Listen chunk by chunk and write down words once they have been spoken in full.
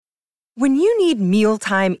When you need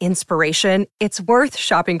mealtime inspiration, it's worth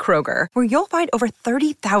shopping Kroger, where you'll find over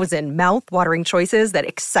 30,000 mouth-watering choices that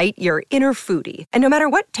excite your inner foodie. And no matter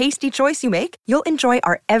what tasty choice you make, you'll enjoy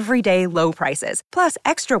our everyday low prices, plus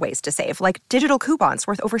extra ways to save, like digital coupons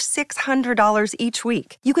worth over $600 each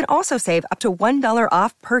week. You can also save up to $1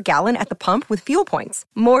 off per gallon at the pump with fuel points.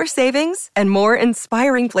 More savings and more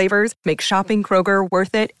inspiring flavors make shopping Kroger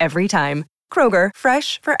worth it every time. Kroger,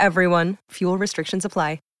 fresh for everyone. Fuel restrictions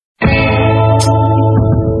apply.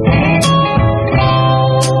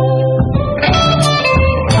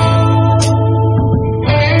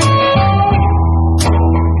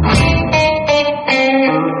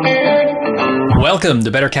 Welcome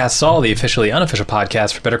to Better Cast Saul, the officially unofficial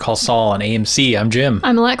podcast for Better Call Saul on AMC. I'm Jim.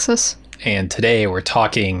 I'm Alexis. And today we're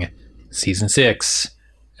talking Season 6,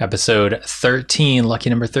 Episode 13,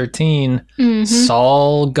 lucky number 13,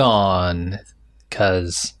 Saul Gone,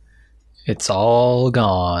 because it's all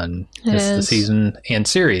gone. This is the season and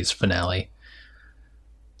series finale.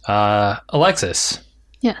 Alexis.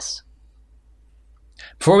 Yes.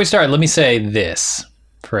 Before we start, let me say this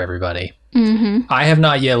for everybody. I have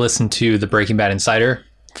not yet listened to the Breaking Bad Insider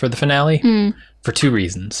for the finale for two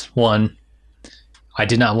reasons. One, I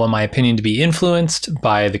did not want my opinion to be influenced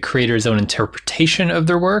by the creator's own interpretation of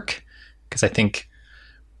their work, because I think,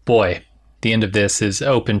 boy, the end of this is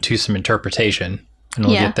open to some interpretation, and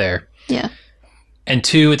we'll get there. Yeah. And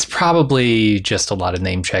two, it's probably just a lot of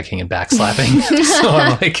name checking and backslapping. So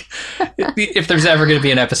I'm like, if there's ever going to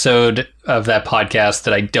be an episode of that podcast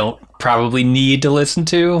that I don't probably need to listen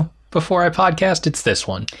to before I podcast, it's this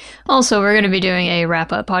one. Also, we're going to be doing a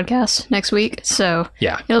wrap-up podcast next week, so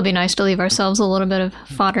it'll be nice to leave ourselves a little bit of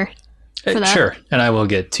fodder for that. Sure, and I will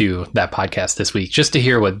get to that podcast this week just to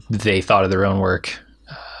hear what they thought of their own work.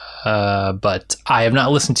 But I have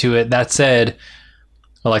not listened to it. That said,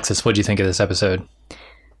 Alexis, what do you think of this episode?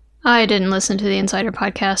 I didn't listen to the Insider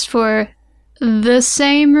podcast for the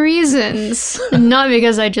same reasons. Not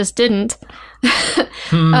because I just didn't.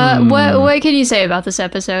 What can you say about this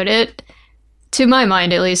episode? It, to my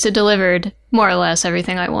mind at least, it delivered more or less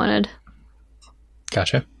everything I wanted.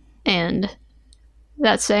 Gotcha. And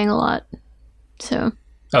that's saying a lot. So.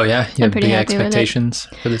 Oh yeah? You have big expectations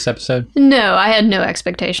for this episode? No, I had no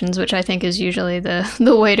expectations, which I think is usually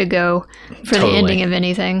the way to go for the ending of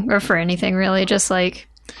anything, or for anything really. Just like,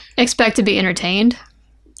 expect to be entertained,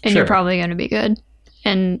 and you're probably going to be good.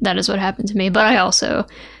 And that is what happened to me. But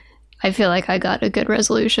I feel like I got a good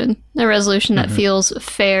resolution. A resolution that feels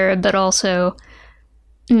fair, but also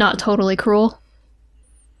not totally cruel.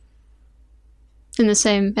 At the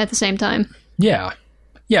same time. Yeah.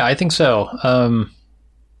 Yeah, I think so.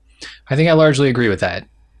 I think I largely agree with that.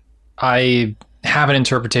 I have an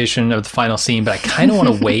interpretation of the final scene, but I kind of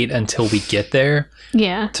want to wait until we get there.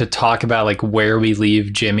 Yeah. To talk about like where we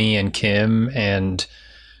leave Jimmy and Kim and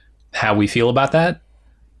how we feel about that.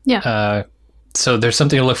 Yeah. So there's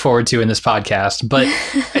something to look forward to in this podcast, but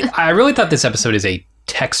I really thought this episode is a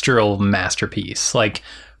textural masterpiece. Like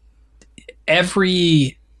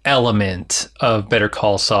every element of Better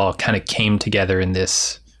Call Saul kind of came together in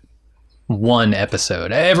this one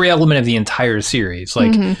episode. Every element of the entire series,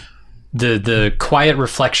 like the quiet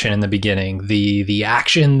reflection in the beginning, the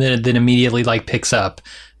action that immediately like picks up,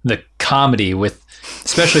 the comedy with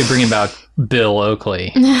especially bringing back Bill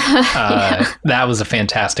Oakley. That was a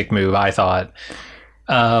fantastic move, I thought.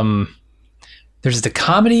 There's the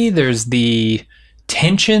comedy, there's the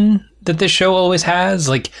tension that this show always has.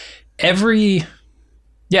 Like every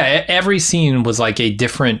scene was like a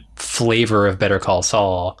different flavor of Better Call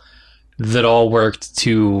Saul that all worked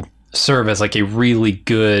to serve as like a really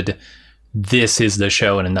good, this is the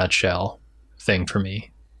show in a nutshell thing for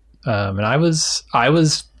me. And I was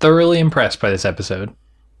thoroughly impressed by this episode.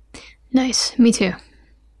 Nice. Me too.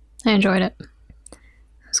 I enjoyed it.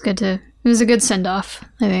 It was a good send-off,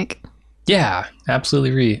 I think. Yeah,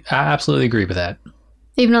 absolutely agree with that.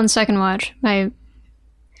 Even on the second watch, I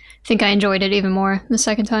think I enjoyed it even more the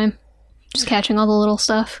second time. Just catching all the little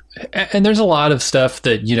stuff. And there's a lot of stuff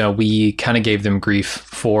that, we kind of gave them grief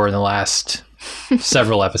for in the last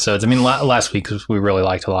several episodes. I mean, last week we really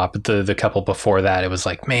liked a lot, but the couple before that, it was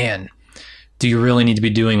like, man, do you really need to be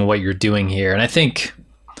doing what you're doing here? And I think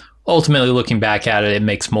ultimately looking back at it, it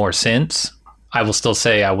makes more sense. I will still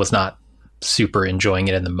say I was not super enjoying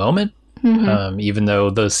it in the moment. Even though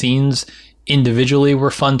those scenes individually were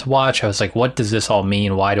fun to watch, I was like, what does this all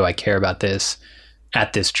mean? Why do I care about this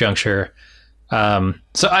at this juncture?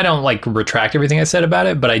 So I don't retract everything I said about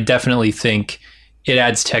it, but I definitely think it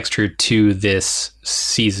adds texture to this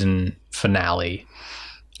season finale.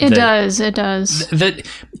 It does. That,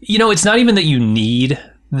 it's not even that you need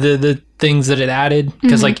the things that it added,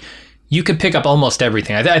 because you could pick up almost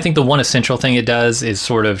everything. I think the one essential thing it does is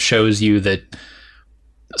sort of shows you that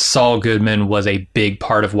Saul Goodman was a big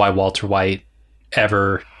part of why Walter White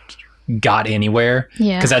ever got anywhere.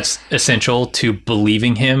 Yeah. Because that's essential to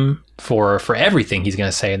believing him for everything he's going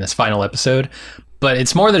to say in this final episode. But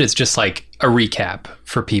it's more that it's just like a recap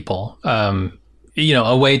for people.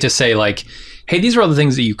 A way to say like, hey, these are all the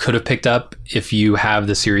things that you could have picked up if you have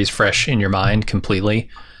the series fresh in your mind completely.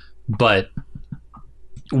 But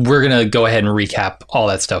we're going to go ahead and recap all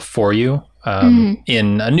that stuff for you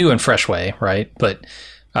in a new and fresh way, right? But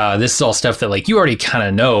this is all stuff that like you already kind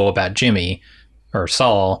of know about Jimmy or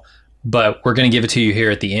Saul, but we're going to give it to you here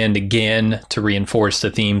at the end again to reinforce the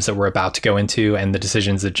themes that we're about to go into and the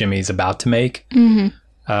decisions that Jimmy's about to make.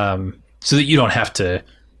 So that you don't have to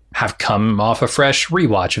have come off a fresh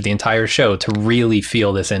rewatch of the entire show to really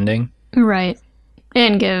feel this ending. Right.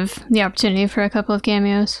 And give the opportunity for a couple of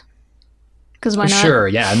cameos. Because why not? Sure,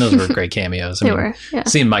 yeah, and those were great cameos. They were, yeah.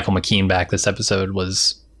 Seeing Michael McKean back this episode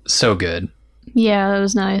was so good. Yeah, that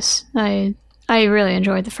was nice. I really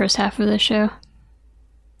enjoyed the first half of this show.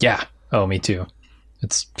 Yeah. Oh, me too.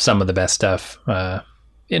 It's some of the best stuff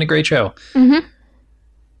in a great show.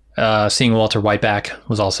 Seeing Walter White back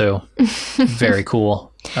was also very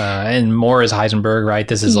cool. And more as Heisenberg, right?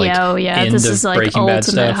 This is like end this of is like Breaking Bad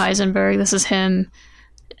ultimate stuff. Heisenberg. This is him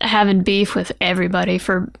having beef with everybody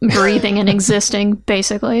for breathing and existing,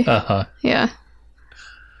 basically. Yeah.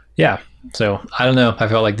 Yeah. So I don't know. I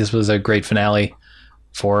felt like this was a great finale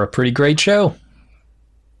for a pretty great show.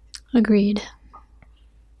 Agreed.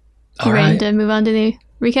 All ready right. to move on to the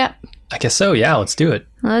recap? I guess so. Yeah, let's do it.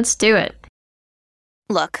 Let's do it.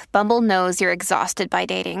 Look, Bumble knows you're exhausted by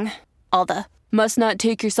dating. All the must not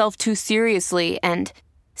take yourself too seriously and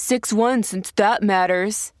 6'1" since that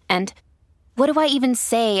matters. And what do I even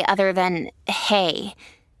say other than hey?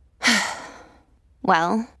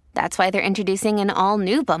 Well, that's why they're introducing an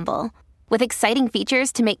all-new Bumble with exciting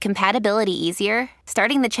features to make compatibility easier,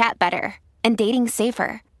 starting the chat better, and dating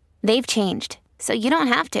safer. They've changed, so you don't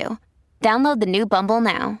have to. Download the new Bumble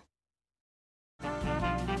now.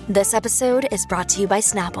 This episode is brought to you by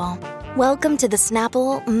Snapple. Welcome to the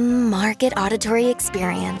Snapple Market Auditory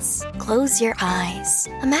Experience. Close your eyes.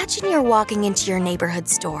 Imagine you're walking into your neighborhood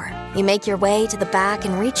store. You make your way to the back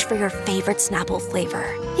and reach for your favorite Snapple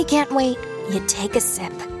flavor. You can't wait. You take a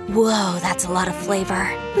sip. Whoa, that's a lot of flavor.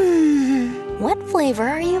 What flavor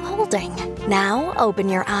are you holding? Now open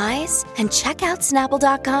your eyes and check out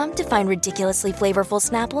Snapple.com to find ridiculously flavorful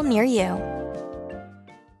Snapple near you.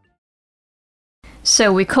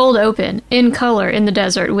 So we cold open, in color, in the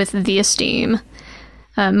desert with the Esteem.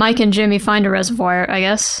 Mike and Jimmy find a reservoir, I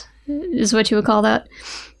guess, is what you would call that,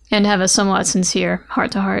 and have a somewhat sincere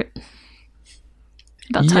heart-to-heart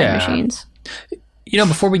about time machines.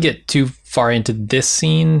 Before we get too far into this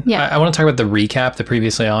scene, I want to talk about the recap, the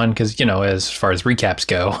previously on, because, as far as recaps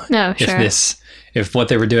go, if what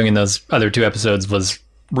they were doing in those other two episodes was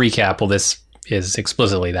recap, well, this is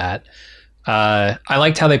explicitly that. I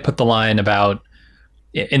liked how they put the line about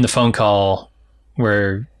in the phone call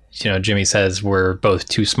where, Jimmy says we're both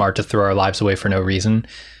too smart to throw our lives away for no reason.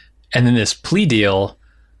 And then this plea deal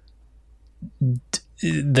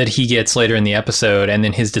that he gets later in the episode, and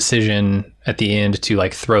then his decision at the end to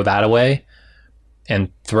like throw that away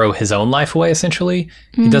and throw his own life away, essentially.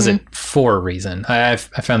 He does it for a reason. I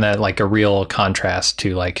found that like a real contrast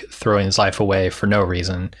to like throwing his life away for no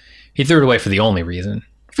reason. He threw it away for the only reason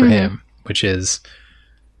for him, which is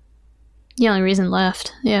the only reason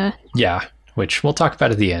left. Yeah, which we'll talk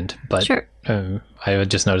about at the end, but sure. I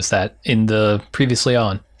just noticed that in the previously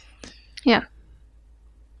on. Yeah.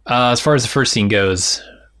 As far as the first scene goes,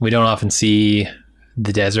 we don't often see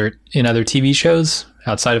the desert in other TV shows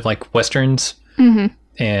outside of like Westerns.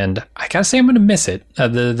 And I gotta say, I'm going to miss it.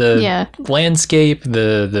 The landscape,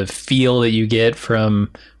 the feel that you get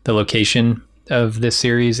from the location of this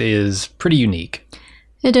series is pretty unique.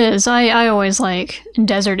 It is. I always like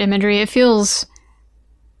desert imagery. It feels...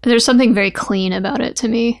 There's something very clean about it to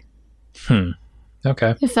me.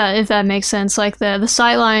 Okay. If that makes sense. Like the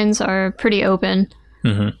sight lines are pretty open.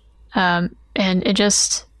 And it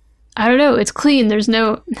just... I don't know. It's clean. There's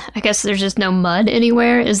no... I guess there's just no mud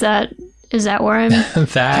anywhere. Is that where I'm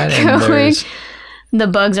going? The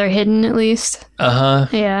bugs are hidden, at least.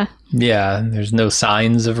 Yeah. Yeah. There's no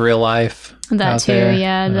signs of real life. That out too. there.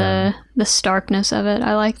 Yeah. The starkness of it.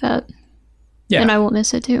 I like that. Yeah. And I won't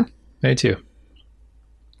miss it too. Me too.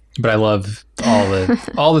 But I love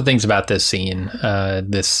all the things about this scene. There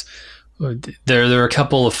are a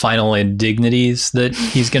couple of final indignities that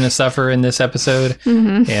he's going to suffer in this episode,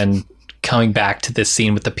 and coming back to this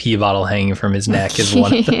scene with the pee bottle hanging from his neck is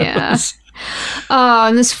one of those. Yeah. Oh,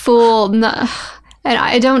 and this fool. And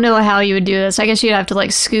I don't know how you would do this. I guess you'd have to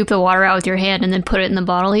like scoop the water out with your hand and then put it in the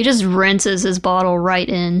bottle. He just rinses his bottle right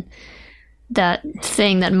in that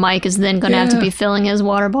thing that Mike is then going to have to be filling his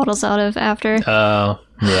water bottles out of after. Oh,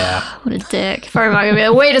 yeah. What a dick. If I were going to be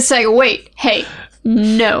like, wait a second, wait, hey,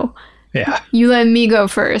 no. Yeah. You let me go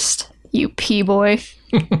first, you pee boy.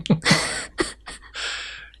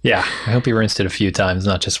 Yeah, I hope he rinsed it a few times,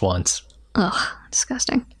 not just once. Ugh,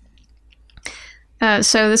 disgusting.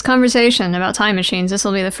 So this conversation about time machines, this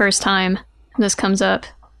will be the first time this comes up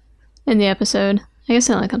in the episode. I guess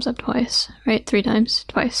it only comes up twice, right? 3 times?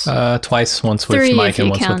 Twice. Twice, once with 3 Mike and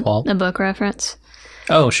once count with Walt. a book reference.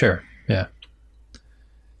 Oh, sure. Yeah.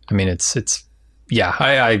 I mean, it's yeah,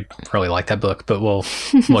 I really like that book, but we'll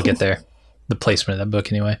get there. The placement of that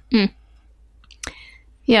book anyway.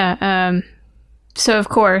 Yeah. So of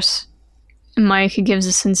course, Mike gives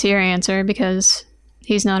a sincere answer because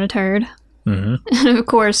he's not a turd. Mm-hmm. And of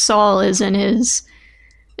course, Saul is in his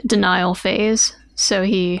denial phase, so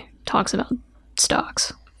he talks about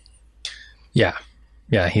stocks. Yeah.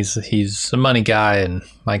 Yeah, he's a money guy, and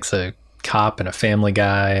Mike's a cop and a family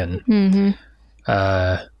guy, and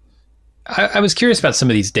I was curious about some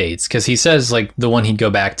of these dates, because he says like the one he'd go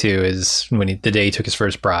back to is when the day he took his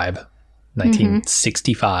first bribe,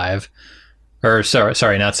 1965, or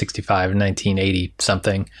sorry, not 65, 1980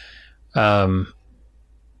 something.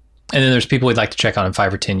 And then there's people we'd like to check on in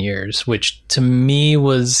 5 or 10 years, which to me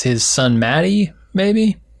was his son Matty,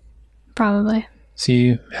 maybe. Probably.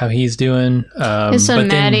 See how he's doing. His son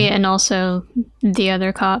Matty, and also the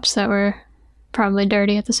other cops that were probably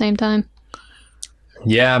dirty at the same time.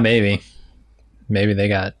 Yeah, maybe. Maybe they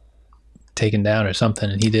got taken down or something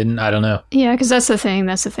and he didn't. I don't know. Yeah, because that's the thing.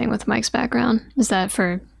 That's the thing with Mike's background, is that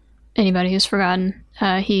for anybody who's forgotten,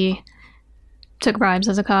 he took bribes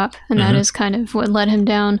as a cop, and that is kind of what led him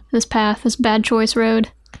down this path, this bad choice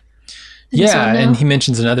road. Yeah, and he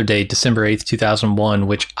mentions another date, December 8th, 2001,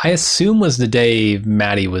 which I assume was the day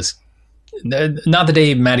Matty was... Not the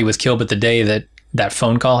day Matty was killed, but the day that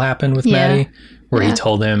phone call happened with Matty, where he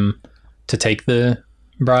told him to take the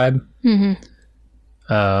bribe.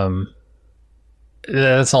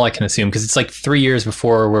 That's all I can assume, because it's like 3 years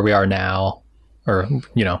before where we are now, or,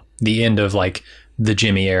 you know, the end of like the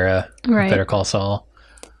Jimmy era, right. Better Call Saul.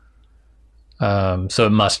 So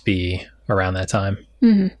it must be around that time.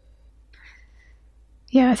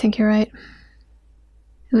 Yeah, I think you're right.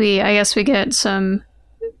 I guess we get some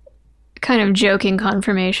kind of joking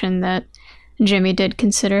confirmation that Jimmy did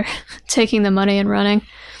consider taking the money and running.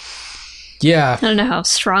 Yeah. I don't know how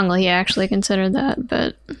strongly he actually considered that,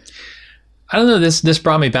 but... I don't know, this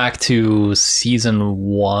brought me back to season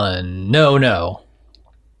 1. No.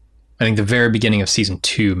 I think the very beginning of season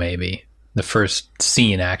 2, maybe. The first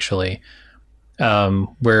scene, actually.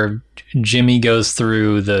 Where Jimmy goes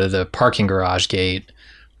through the parking garage gate,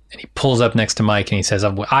 and he pulls up next to Mike and he says,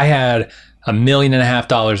 I had $1.5 million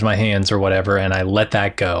in my hands or whatever, and I let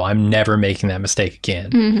that go. I'm never making that mistake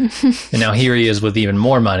again. And now here he is with even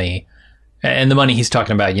more money. And the money he's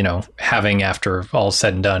talking about, you know, having after all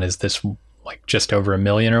said and done is this like just over $1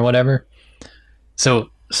 million or whatever. So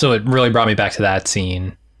it really brought me back to that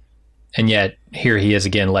scene. And yet here he is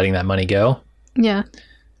again, letting that money go. Yeah.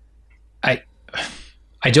 I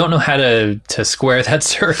don't know how to square that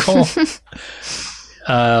circle.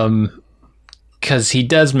 Because he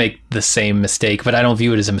does make the same mistake, but I don't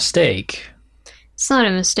view it as a mistake. It's not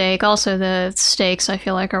a mistake. Also, the stakes, I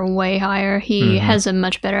feel like, are way higher. He has a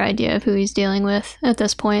much better idea of who he's dealing with at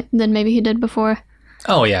this point than maybe he did before.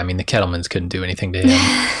 Oh, yeah. I mean, the Kettlemans couldn't do anything to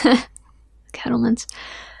him. Kettlemans.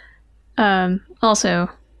 Also,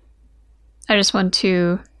 I just want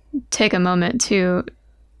to take a moment to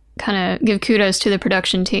kind of give kudos to the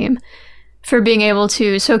production team for being able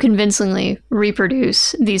to so convincingly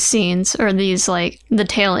reproduce these scenes, or these, like, the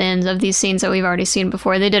tail ends of these scenes that we've already seen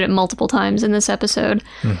before. They did it multiple times in this episode,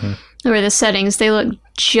 where the settings, they look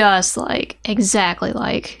just like, exactly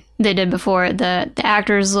like they did before. The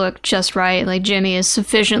actors look just right. Like, Jimmy is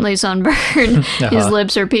sufficiently sunburned. His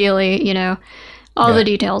lips are peely, you know. All the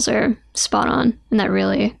details are spot on, and that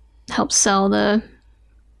really helps sell the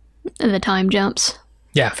time jumps.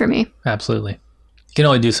 Yeah, for me, absolutely. You can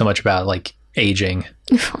only do so much about like aging,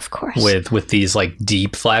 of course, with these like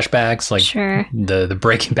deep flashbacks, like the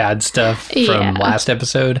Breaking Bad stuff from last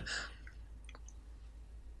episode,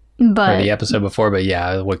 or the episode before. But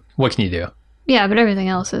yeah, what can you do? Yeah, but everything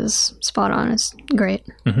else is spot on. It's great.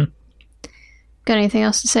 Got anything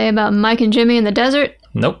else to say about Mike and Jimmy in the desert?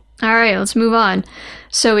 Nope. All right, let's move on.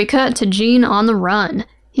 So we cut to Gene on the run.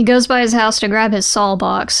 He goes by his house to grab his Saul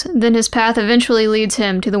box. Then his path eventually leads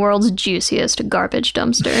him to the world's juiciest garbage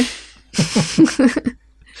dumpster.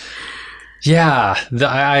 Yeah,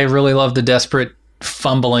 I really love the desperate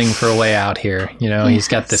fumbling for a way out here. You know, he's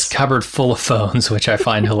got this cupboard full of phones, which I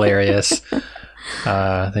find hilarious.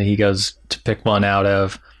 That he goes to pick one out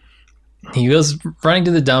of. He goes running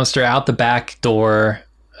to the dumpster, out the back door,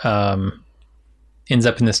 ends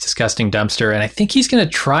up in this disgusting dumpster, and I think he's going to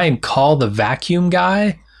try and call the vacuum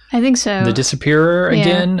guy. I think so. The disappearer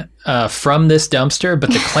again from this dumpster,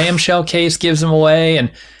 but the clamshell case gives him away,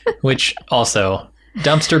 and which also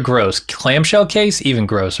dumpster gross. Clamshell case even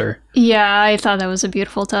grosser. Yeah, I thought that was a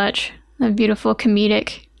beautiful touch. A beautiful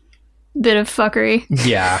comedic bit of fuckery.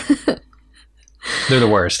 Yeah. They're the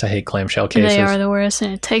worst. I hate clamshell cases. They are the worst,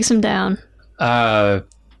 and it takes them down. But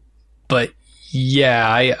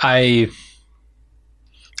yeah, I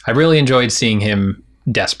really enjoyed seeing him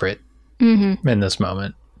desperate in this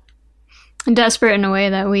moment. Desperate in a way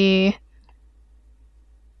that we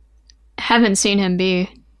haven't seen him be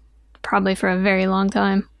probably for a very long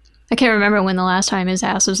time. I can't remember when the last time his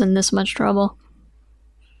ass was in this much trouble.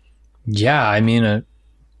 Yeah, I mean...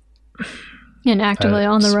 and actively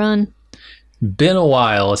on the run. Been a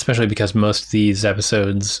while, especially because most of these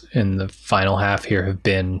episodes in the final half here have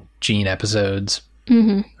been Gene episodes.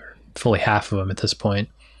 Fully half of them at this point.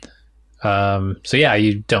 So yeah,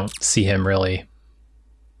 you don't see him really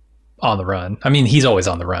on the run. I mean, he's always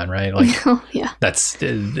on the run, right? Like, yeah. That's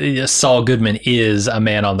Saul Goodman is a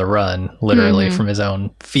man on the run, literally from his own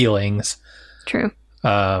feelings. True.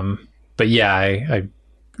 But yeah, I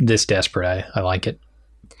this desperate, I like it.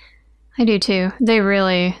 I do too. They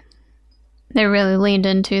really leaned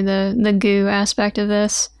into the goo aspect of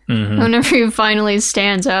this. Whenever he finally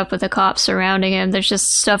stands up with the cops surrounding him, there's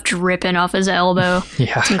just stuff dripping off his elbow.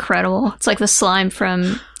 Yeah. It's incredible. It's like the slime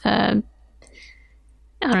from, I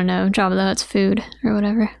don't know, Jabba the Hutt's food or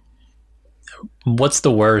whatever. What's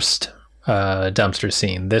the worst dumpster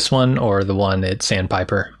scene? This one or the one at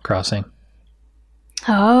Sandpiper Crossing?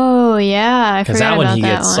 Oh, yeah. I forgot about that one. Because that one he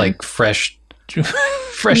gets like fresh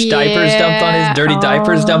diapers dumped on his dirty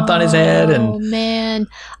diapers dumped on his head. Oh man,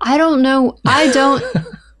 I don't know.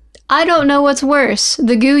 I don't know what's worse,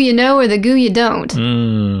 the goo you know or the goo you don't.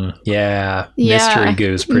 Yeah. Mystery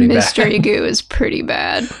goo is pretty bad. Mystery goo is pretty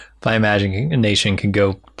bad. I imagine a nation can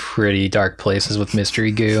go pretty dark places with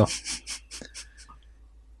mystery goo.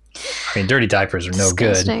 I mean, dirty diapers are no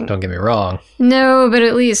good. Don't get me wrong. No, but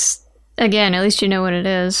at least you know what it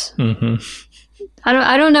is.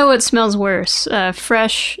 I don't know what smells worse,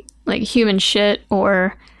 fresh, like human shit,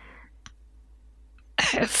 or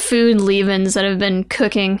food leavings that have been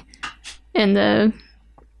cooking in the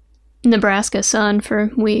Nebraska sun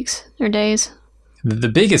for weeks or days. The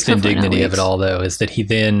biggest indignity of it all, though, is that he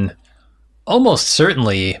then almost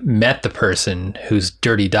certainly met the person whose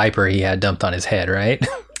dirty diaper he had dumped on his head, right?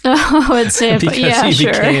 Oh, it's it. Because he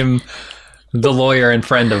became the lawyer and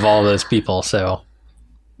friend of all those people, so...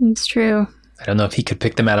 It's true. I don't know if he could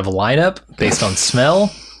pick them out of a lineup based on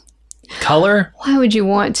smell, color. Why would you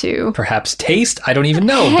want to? Perhaps taste? I don't even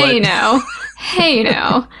know. Hey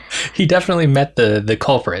now. He definitely met the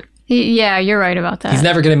culprit. Yeah, you're right about that. He's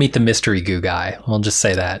never going to meet the mystery goo guy. I'll just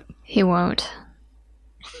say that. He won't.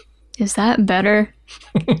 Is that better?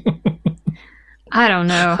 I don't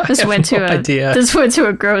know. This went to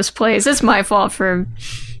a gross place. It's my fault for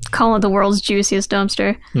calling it the world's juiciest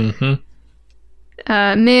dumpster.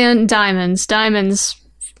 Man, diamonds,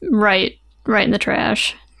 right in the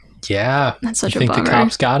trash. Yeah, that's such a bummer. Think the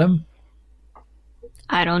cops got him?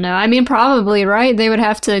 I don't know. I mean, probably, right? They would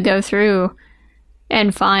have to go through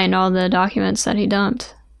and find all the documents that he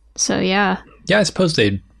dumped. So yeah. Yeah, I suppose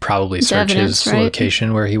they'd probably search his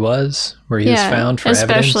location where he was found for evidence.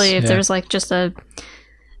 Especially if there's like just a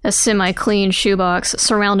semi-clean shoebox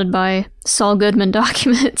surrounded by Saul Goodman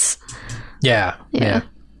documents. Yeah.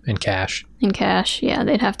 In cash. Yeah,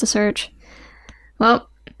 they'd have to search. Well,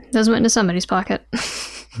 those went into somebody's pocket.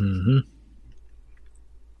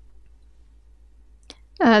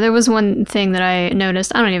 There was one thing that I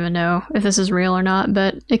noticed. I don't even know if this is real or not,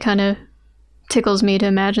 but it kind of tickles me to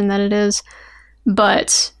imagine that it is.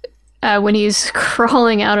 But when he's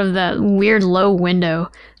crawling out of that weird low window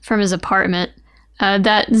from his apartment,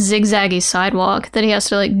 that zigzaggy sidewalk that he has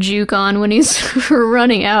to like juke on when he's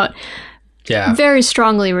running out, very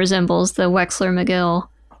strongly resembles the Wexler McGill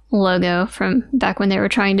logo from back when they were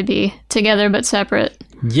trying to be together but separate.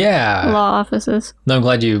 Yeah. Law offices. No, I'm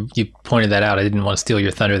glad you pointed that out. I didn't want to steal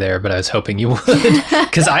your thunder there, but I was hoping you would.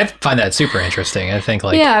 Because I find that super interesting. I think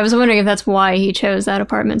like... Yeah, I was wondering if that's why he chose that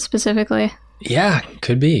apartment specifically. Yeah,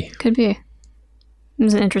 could be. Could be. It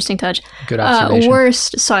was an interesting touch. Good observation.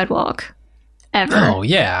 Worst sidewalk ever. Oh,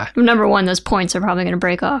 yeah. Number one, those points are probably going to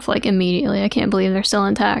break off like immediately. I can't believe they're still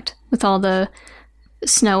intact with all the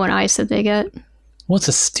snow and ice that they get. Well, it's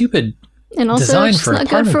a stupid and also design for an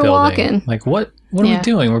apartment building. Walking. Like, what are we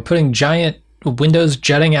doing? We're putting giant windows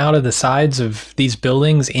jutting out of the sides of these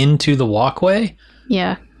buildings into the walkway?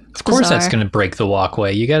 Yeah. Of course that's going to break the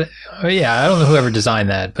walkway. You got I don't know whoever designed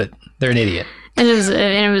that, but they're an idiot. And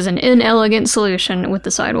it was an inelegant solution with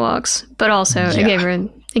the sidewalks, but also it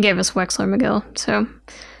gave us Wexler McGill, so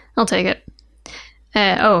I'll take it.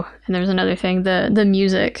 And there's another thing, the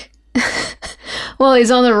music. Well,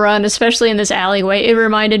 he's on the run, especially in this alleyway. It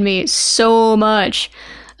reminded me so much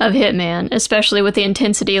of Hitman, especially with the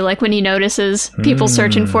intensity, like when he notices people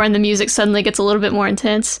searching for him, the music suddenly gets a little bit more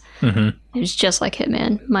intense. Mm-hmm. It's just like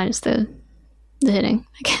Hitman, minus the hitting,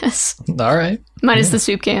 I guess. All right. Minus the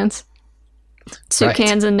soup cans. Soup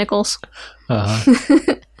cans and nickels.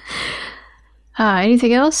 Uh-huh.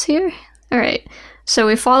 Anything else here? All right. So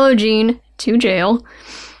we follow Gene to jail,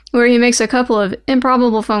 where he makes a couple of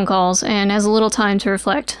improbable phone calls and has a little time to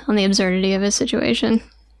reflect on the absurdity of his situation.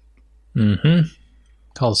 Mm-hmm.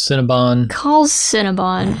 Calls Cinnabon.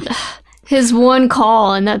 His one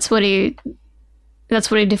call, and that's what he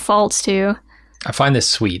defaults to. I find this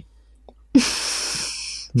sweet.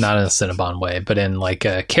 Not in a Cinnabon way, but in like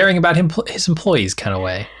a caring about his employees kind of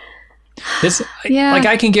way. Like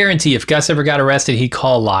I can guarantee if Gus ever got arrested, he'd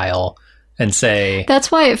call Lyle and say...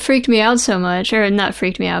 That's why it freaked me out so much. Or not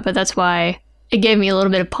freaked me out, but that's why it gave me a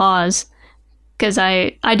little bit of pause. Because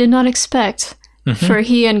I did not expect for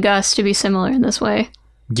he and Gus to be similar in this way.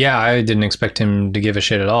 Yeah, I didn't expect him to give a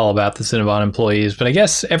shit at all about the Cinnabon employees. But I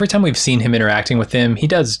guess every time we've seen him interacting with them, he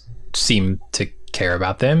does seem to care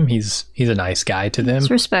about them. He's a nice guy to them. He's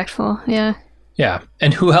respectful, yeah. Yeah.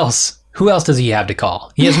 And who else does he have to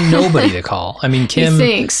call? He has nobody to call. I mean, Kim... He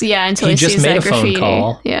thinks, until he just sees made that a graffiti. phone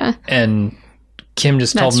call. Yeah. And Kim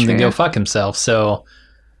just told him to go fuck himself. So,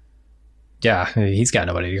 yeah, he's got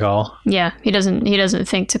nobody to call. Yeah, he doesn't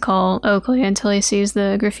think to call Oakley until he sees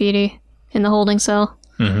the graffiti in the holding cell.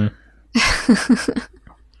 Mm-hmm.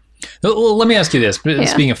 Well, let me ask you this.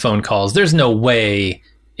 Speaking of phone calls, there's no way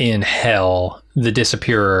in hell the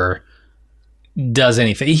disappearer does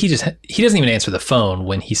anything. He doesn't even answer the phone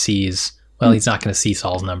when he sees... Well, he's not going to see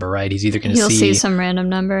Saul's number, right? He's either going to see some random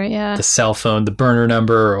number, yeah. The cell phone, the burner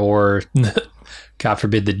number, or God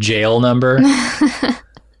forbid, the jail number.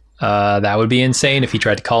 That would be insane if he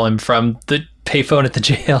tried to call him from the payphone at the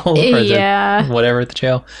jail or whatever at the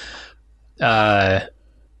jail.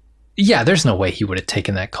 Yeah, there's no way he would have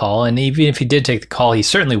taken that call. And even if he did take the call, he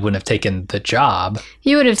certainly wouldn't have taken the job.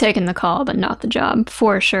 He would have taken the call, but not the job,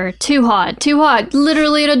 for sure. Too hot.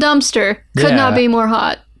 Literally at a dumpster. Could not be more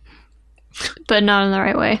hot. But not in the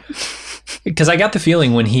right way. Because I got the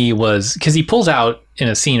feeling when because he pulls out in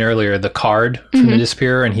a scene earlier the card from the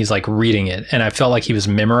disappearer and he's like reading it. And I felt like he was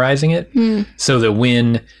memorizing it so that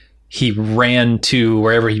when he ran to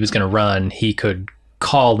wherever he was going to run, he could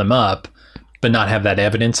call them up, but not have that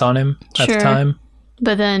evidence on him at the time.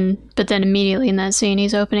 But then immediately in that scene,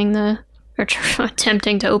 he's attempting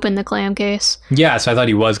to open the clam case. Yeah, so I thought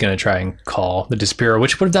he was going to try and call the disappearer,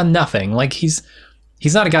 which would have done nothing. Like he's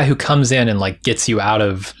not a guy who comes in and like gets you out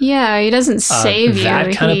of... Yeah, he doesn't save you.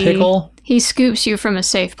 That kind of pickle. He scoops you from a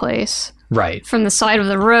safe place. Right. From the side of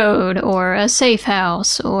the road or a safe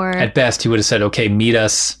house or... At best, he would have said, okay, meet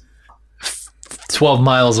us 12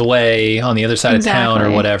 miles away on the other side of town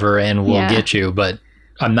or whatever and we'll get you. But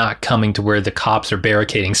I'm not coming to where the cops are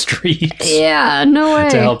barricading streets. Yeah, no way.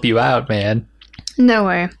 To help you out, man. No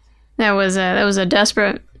way. That was a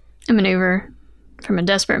desperate maneuver from a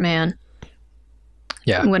desperate man.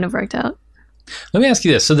 Yeah. It wouldn't have worked out. Let me ask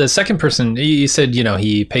you this. So the second person, you said,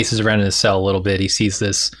 he paces around in his cell a little bit. He sees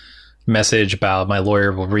this message about my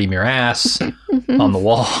lawyer will ream your ass on the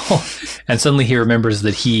wall. And suddenly he remembers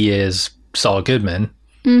that he is Saul Goodman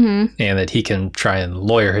and that he can try and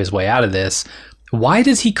lawyer his way out of this. Why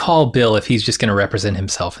does he call Bill if he's just going to represent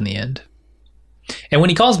himself in the end? And when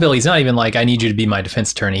he calls Bill, he's not even like, I need you to be my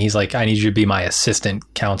defense attorney. He's like, I need you to be my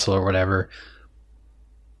assistant counsel or whatever.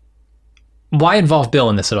 Why involve Bill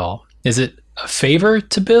in this at all? Is it a favor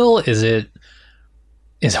to Bill? Is it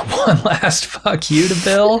one last fuck you to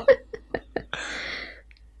Bill?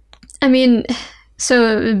 I mean,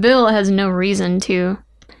 so Bill has no reason to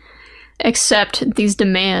accept these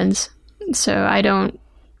demands. So I don't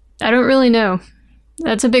really know.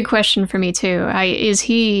 That's a big question for me too. Is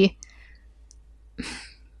he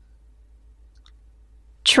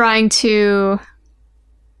trying to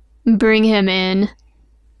bring him in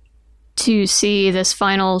to see this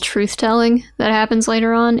final truth-telling that happens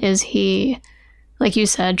later on? Is he like you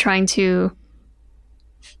said, trying to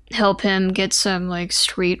help him get some like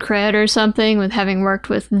street cred or something with having worked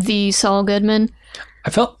with the Saul Goodman. I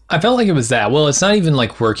felt like it was that. Well, it's not even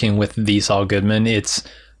like working with the Saul Goodman.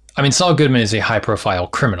 Saul Goodman is a high profile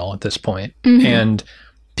criminal at this point. And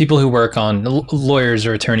people who work on lawyers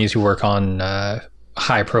or attorneys who work on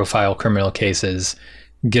high profile criminal cases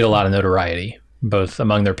get a lot of notoriety, both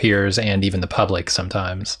among their peers and even the public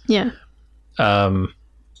sometimes. Yeah. And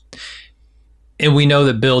we know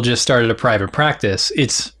that Bill just started a private practice.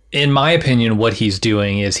 It's, in my opinion, what he's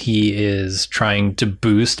doing is he is trying to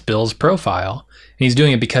boost Bill's profile. And he's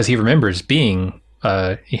doing it because he remembers being,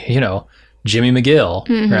 Jimmy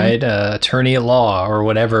McGill, right? Attorney at law, or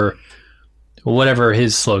whatever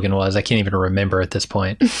his slogan was. I can't even remember at this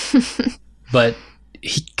point. But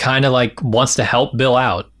he kind of like wants to help Bill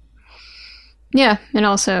out. Yeah, and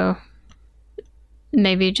also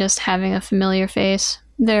maybe just having a familiar face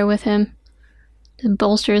there with him to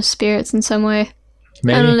bolster his spirits in some way.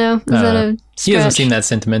 Maybe. I don't know. Is that a stretch? He doesn't seem that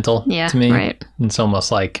sentimental to me. Right. It's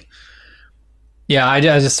almost like, I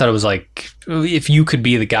just thought it was like, if you could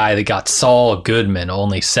be the guy that got Saul Goodman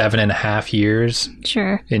only 7.5 years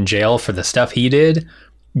in jail for the stuff he did,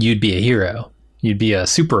 you'd be a hero. You'd be a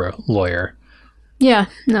super lawyer. Yeah,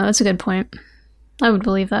 no, that's a good point. I would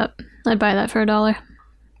believe that. I'd buy that for $1.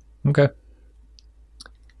 Okay.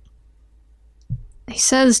 He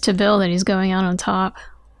says to Bill that he's going out on top,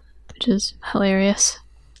 which is hilarious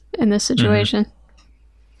in this situation.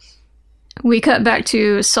 We cut back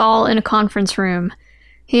to Saul in a conference room.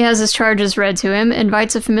 He has his charges read to him,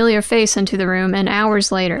 invites a familiar face into the room, and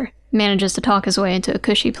hours later manages to talk his way into a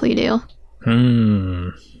cushy plea deal.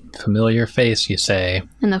 Familiar face, you say?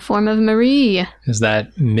 In the form of Marie. Is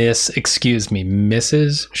that Mrs.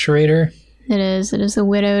 Schrader? It is. It is the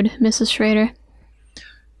widowed Mrs. Schrader.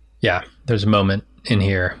 Yeah, there's a moment in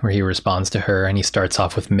here where he responds to her, and he starts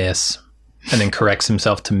off with Miss, and then corrects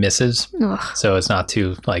himself to Mrs. Ugh. So it's not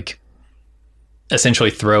to, like,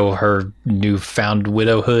 essentially throw her newfound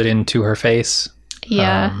widowhood into her face.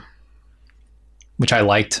 Yeah. Which I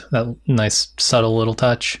liked, that nice, subtle little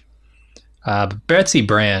touch. But Betsy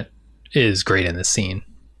Brandt is great in this scene.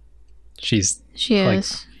 She is.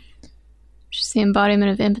 She's the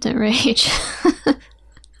embodiment of impotent rage.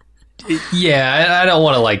 Yeah, I don't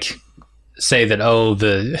want to, like, say that,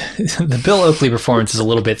 the Bill Oakley performance is a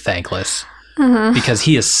little bit thankless. Because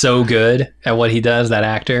he is so good at what he does, that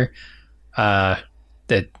actor, that,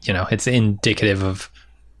 it's indicative of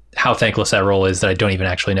how thankless that role is that I don't even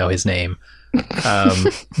actually know his name.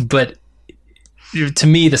 But to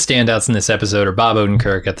me, the standouts in this episode are Bob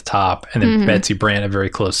Odenkirk at the top, and then Betsy Brandt a very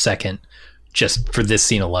close second, just for this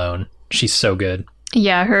scene alone. She's so good.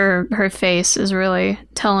 Yeah, her face is really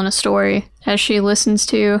telling a story as she listens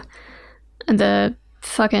to the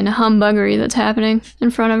fucking humbuggery that's happening in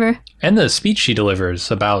front of her. And the speech she delivers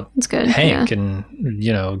about Hank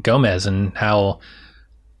and, Gomez, and how,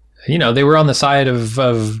 they were on the side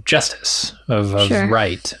of justice, of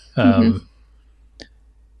right.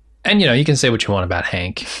 And, you can say what you want about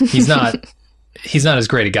Hank. He's not as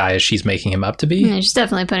great a guy as she's making him up to be. Yeah, she's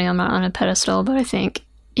definitely putting him on a pedestal, but I think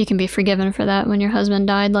you can be forgiven for that when your husband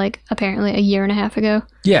died, like, apparently 1.5 years ago.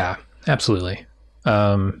 Yeah, absolutely.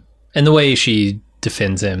 And the way she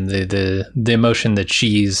defends him, the emotion that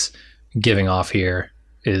she's giving off here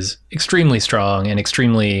is extremely strong and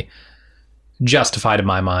extremely justified in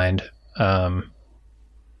my mind. I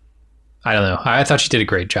don't know. I thought she did a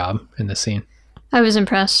great job in this scene. I was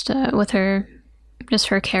impressed with her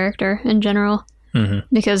character in general,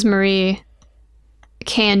 because Marie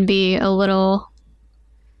can be a little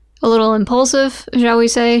impulsive, shall we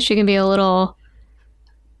say. She can be a little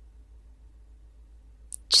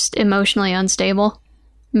just emotionally unstable,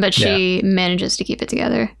 but she manages to keep it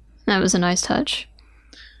together. That was a nice touch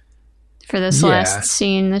for this last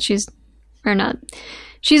scene that she's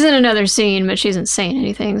in another scene, but she isn't saying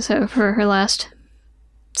anything. So for her last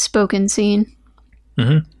spoken scene,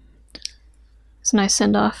 it's a nice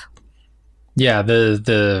send off. Yeah.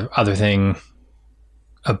 The other thing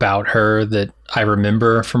about her that I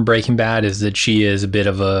remember from Breaking Bad is that she is a bit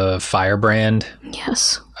of a firebrand.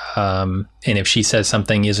 Yes. And if she says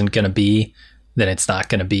something isn't going to be, then it's not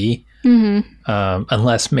going to be.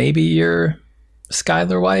 Unless maybe you're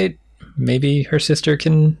Skylar White, maybe her sister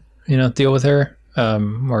can, deal with her,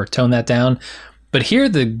 or tone that down. But here,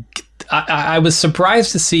 I was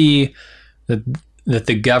surprised to see that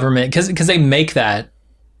the government, because they make that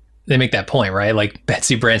point, right? Like,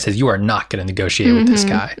 Betsy Brandt says, you are not going to negotiate with this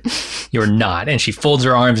guy. You're not. And she folds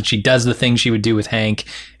her arms and she does the thing she would do with Hank,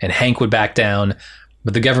 and Hank would back down.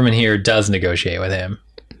 But the government here does negotiate with him.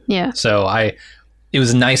 Yeah. So it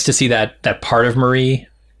was nice to see that part of Marie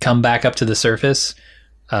come back up to the surface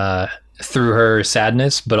through her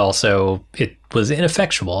sadness, but also it was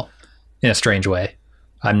ineffectual in a strange way.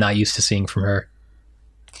 I'm not used to seeing from her.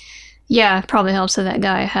 Yeah, it probably helps that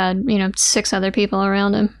guy had 6 other people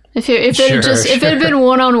around him. If it had been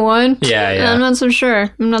one-on-one, yeah, I'm not so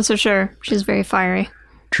sure. She's very fiery.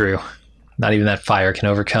 True. Not even that fire can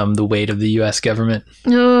overcome the weight of the U.S. government.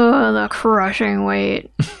 Oh, the crushing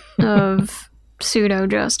weight of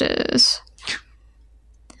pseudo-justice.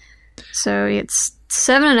 So it's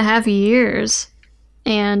 7.5 years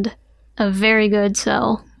and a very good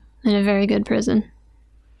cell in a very good prison.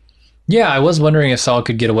 Yeah, I was wondering if Saul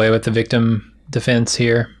could get away with the victim defense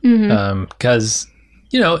here. Because,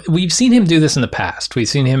 we've seen him do this in the past. We've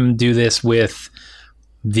seen him do this with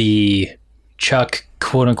the Chuck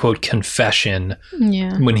quote-unquote confession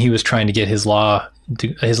when he was trying to get his law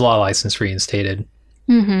license reinstated.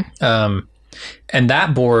 And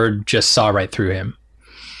that board just saw right through him.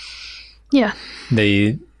 Yeah.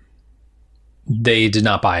 They did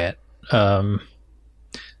not buy it.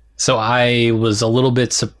 So I was a little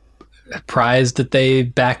bit surprised that they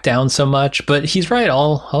backed down so much, but he's right.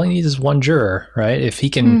 All he needs is one juror, right? If he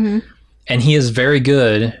can, and he is very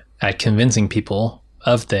good at convincing people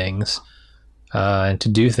of things, and to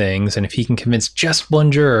do things. And if he can convince just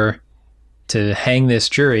one juror to hang this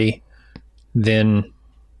jury, then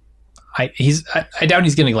I doubt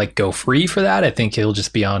he's going to go free for that. I think he'll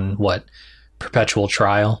just be on perpetual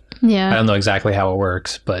trial. Yeah. I don't know exactly how it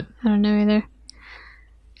works, but I don't know either.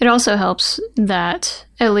 It also helps that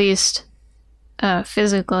at least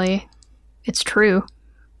physically it's true.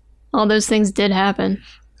 All those things did happen.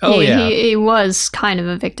 Oh, He was kind of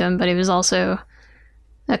a victim, but he was also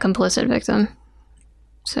a complicit victim.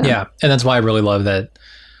 So. Yeah, and that's why I really love that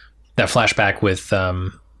flashback with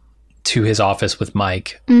to his office with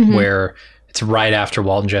Mike, where it's right after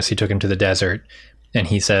Walt and Jesse took him to the desert, and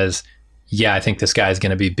he says, "Yeah, I think this guy's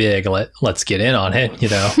going to be big. Let's get in on it."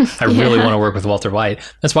 I really want to work with Walter White.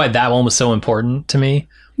 That's why that one was so important to me.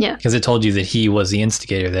 Yeah, because it told you that he was the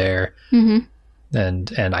instigator there,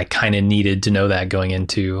 and I kind of needed to know that going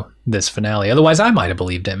into this finale. Otherwise, I might have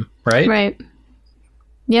believed him. Right. Right.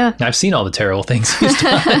 Yeah. I've seen all the terrible things he's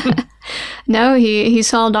done. No, he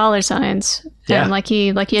saw dollar signs. Yeah. Like he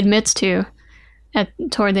admits to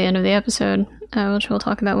toward the end of the episode, which we'll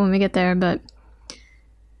talk about when we get there. But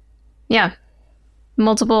yeah,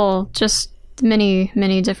 many,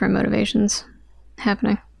 many different motivations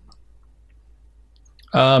happening.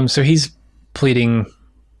 So he's pleading,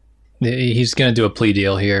 he's going to do a plea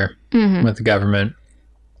deal here with the government,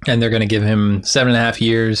 and they're going to give him 7.5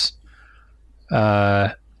 years.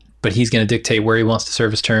 But he's going to dictate where he wants to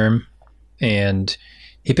serve his term. And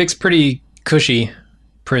he picks pretty cushy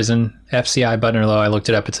prison, FCI Butner-Lowe. I looked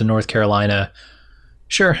it up. It's in North Carolina.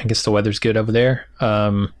 Sure, I guess the weather's good over there.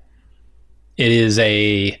 It's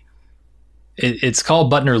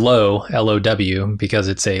called Butner-Lowe, L-O-W, because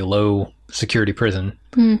it's a low security prison,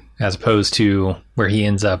 as opposed to where he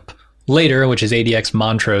ends up later, which is ADX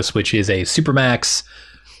Montrose, which is a supermax,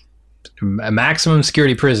 a maximum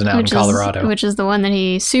security prison out in Colorado. Which is the one that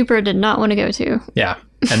he did not want to go to. Yeah,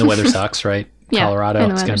 and the weather sucks, right? Yeah, Colorado,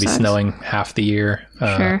 it's going to be snowing half the year.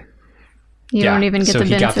 Sure. You don't even get the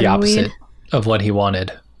benefit of weed. So he got the opposite of what he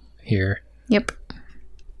wanted here. Yep.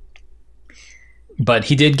 But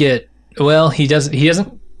he did get, he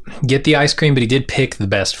doesn't get the ice cream, but he did pick the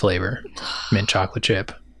best flavor, mint chocolate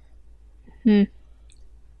chip. I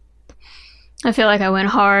feel like I went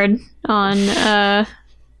hard on,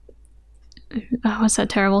 what's that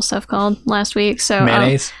terrible stuff called last week? So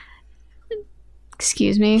mayonnaise?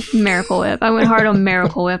 Excuse me, Miracle Whip. I went hard on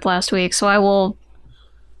Miracle Whip last week, so I will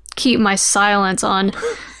keep my silence on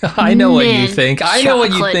I know what you think. I know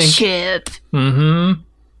what you think. Chip. Mm-hmm.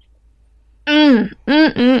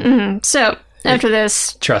 So, after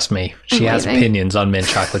this... Trust me, she has opinions on mint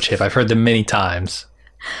chocolate chip. I've heard them many times.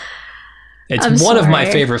 It's one of my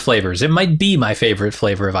favorite flavors. It might be my favorite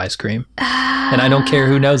flavor of ice cream. And I don't care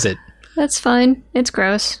who knows it. That's fine. It's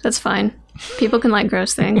gross. That's fine. People can like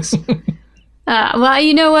gross things. Well,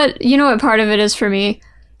 you know what part of it is for me?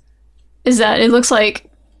 Is that it looks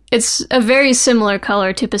like it's a very similar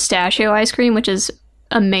color to pistachio ice cream, which is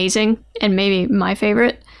amazing and maybe my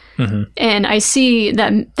favorite. And I see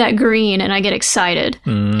that green and I get excited.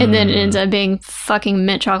 And then it ends up being fucking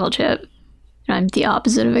mint chocolate chip. And I'm the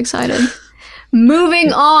opposite of excited.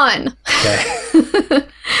 Moving on. Okay.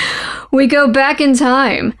 We go back in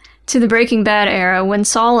time to the Breaking Bad era when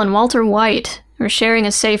Saul and Walter White are sharing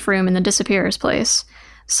a safe room in the disappearer's place.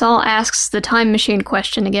 Saul asks the time machine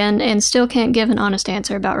question again and still can't give an honest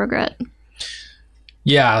answer about regret.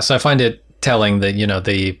 Yeah, so I find it telling that,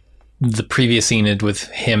 the previous scene is with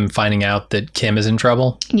him finding out that Kim is in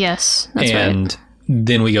trouble. Yes, that's right. And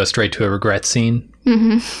then we go straight to a regret scene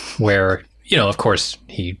where, of course,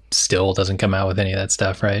 he still doesn't come out with any of that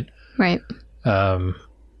stuff, right? Right.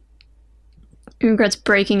 He regrets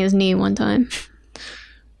breaking his knee one time.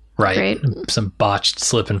 Right. Great. Some botched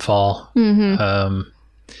slip and fall.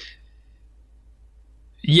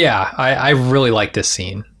 Yeah, I really like this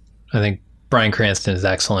scene. I think Bryan Cranston is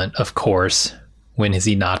excellent, of course. When has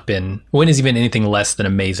he been anything less than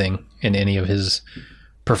amazing in any of his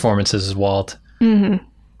performances as Walt? But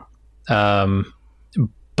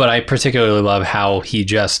I particularly love how he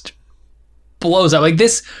just blows up. Like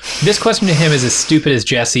this question to him is as stupid as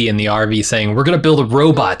Jesse in the RV saying, we're going to build a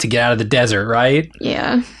robot to get out of the desert, right?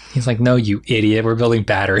 Yeah. He's like, no, you idiot. We're building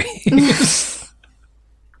batteries.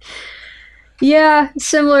 Yeah,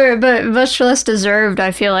 similar, but much less deserved,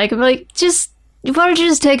 I feel like. Like, why don't you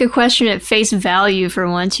just take a question at face value for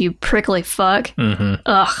once, you prickly fuck?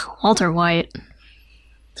 Ugh, Walter White.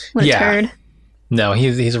 What a turd. No,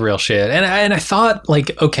 he's a real shit. And I thought,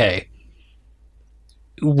 like, okay,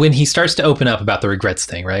 when he starts to open up about the regrets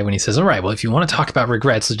thing, right? When he says, all right, well, if you want to talk about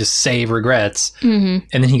regrets, let's just say regrets. And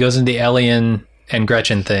then he goes into the Elliot and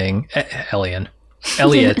Gretchen thing. Elliot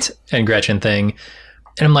and Gretchen thing.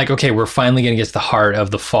 And I'm like, okay, we're finally going to get to the heart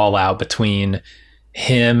of the fallout between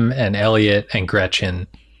him and Elliot and Gretchen.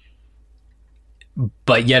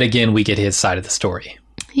 But yet again, we get his side of the story.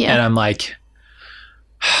 Yeah. And I'm like,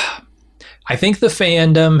 I think the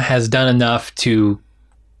fandom has done enough to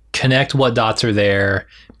connect what dots are there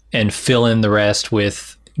and fill in the rest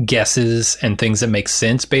with guesses and things that make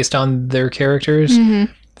sense based on their characters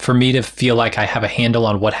for me to feel like I have a handle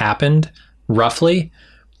on what happened roughly.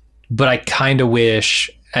 But I kind of wish,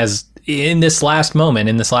 as in this last moment,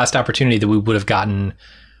 in this last opportunity, that we would have gotten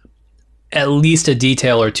at least a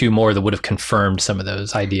detail or two more that would have confirmed some of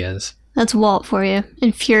those ideas. That's Walt for you.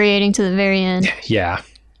 Infuriating to the very end. Yeah.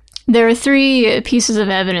 There are 3 pieces of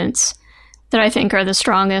evidence that I think are the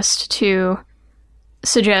strongest to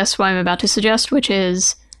suggest what I'm about to suggest, which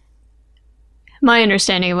is my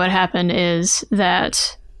understanding of what happened is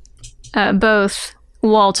that both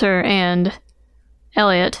Walter and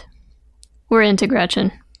Elliot were into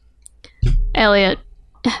Gretchen. Elliot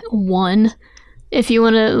won, if you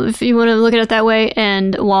want to look at it that way,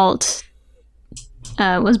 and Walt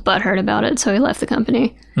was butthurt about it, so he left the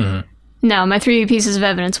company. Now, my 3 pieces of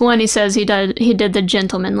evidence. 1, he says he did the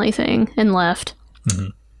gentlemanly thing and left.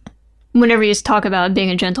 Whenever you talk about being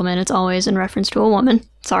a gentleman, it's always in reference to a woman.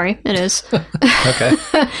 Sorry, it is. Okay.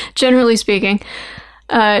 Generally speaking.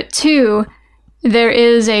 2, there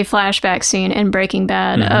is a flashback scene in Breaking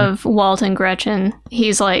Bad of Walt and Gretchen.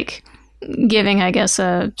 He's like giving, I guess,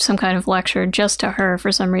 some kind of lecture just to her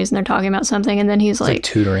for some reason. They're talking about something, and then he's like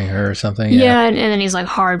tutoring her or something. Yeah, and then he's like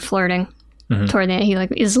hard flirting toward the end. He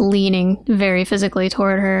like is leaning very physically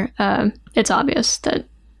toward her. It's obvious that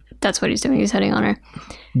that's what he's doing. He's hitting on her.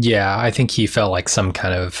 Yeah, I think he felt like some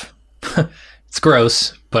kind of it's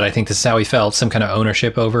gross, but I think this is how he felt, some kind of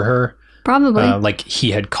ownership over her. Probably. Like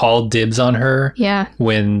he had called dibs on her. Yeah.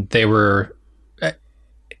 When they were,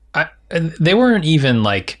 they weren't even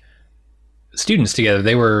like students together.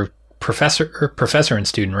 They were professor and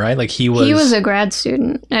student, right? Like he was a grad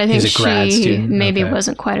student. I think she maybe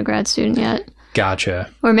wasn't quite a grad student yet.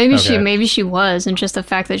 Gotcha. Or maybe she was, and just the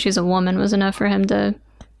fact that she's a woman was enough for him to,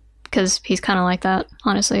 because he's kind of like that.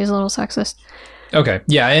 Honestly, he's a little sexist. Okay.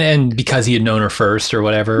 Yeah. And because he had known her first or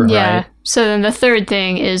whatever. Yeah. Right? So then the third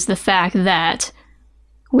thing is the fact that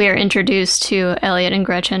we are introduced to Elliot and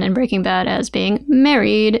Gretchen in Breaking Bad as being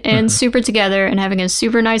married and super together and having a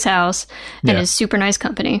super nice house and a super nice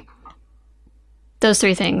company. Those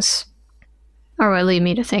 3 things are what lead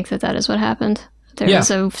me to think that is what happened. There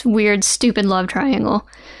was a weird, stupid love triangle.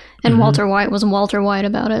 And Walter White was Walter White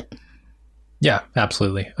about it. Yeah,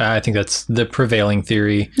 absolutely. I think that's the prevailing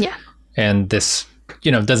theory. Yeah. And this,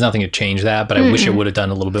 does nothing to change that, but I wish it would have done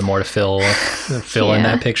a little bit more to fill in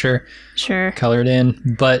that picture. Sure. Color it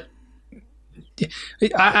in. But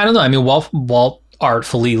I don't know. I mean, Walt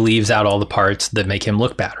artfully leaves out all the parts that make him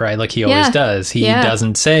look bad, right? Like he always does. He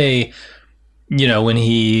doesn't say, when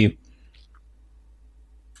he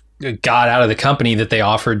got out of the company that they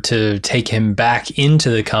offered to take him back into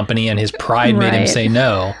the company and his pride made him say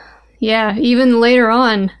no. Yeah. Even later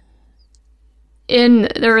on, in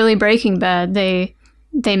the early Breaking Bad, they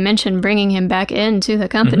mentioned bringing him back into the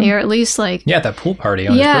company, or at least like at that pool party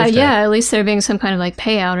on his birthday. At least there being some kind of like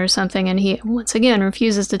payout or something, and he once again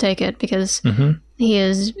refuses to take it because he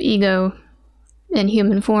is ego in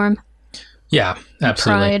human form. Yeah,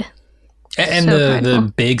 absolutely. Pride. And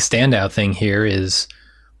the big standout thing here is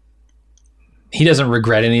he doesn't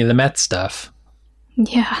regret any of the meth stuff.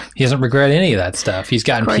 Yeah. He doesn't regret any of that stuff. He's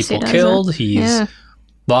gotten people killed. He's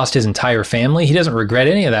lost his entire family. He doesn't regret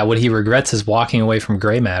any of that. What he regrets is walking away from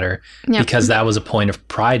Gray Matter because that was a point of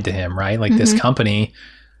pride to him, right? Like this company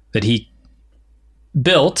that he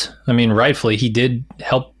built, I mean, rightfully, he did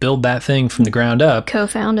help build that thing from the ground up.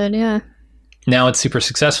 Co-founded, yeah. Now it's super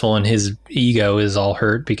successful and his ego is all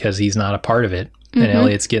hurt because he's not a part of it. And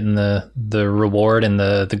Elliot's getting the reward and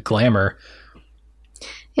the glamour.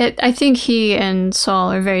 I think he and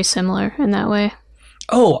Saul are very similar in that way.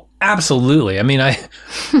 Oh, absolutely. I mean,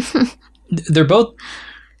 they're both...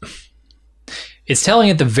 It's telling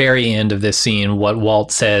at the very end of this scene what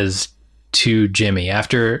Walt says to Jimmy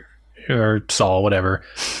after... or Saul, whatever,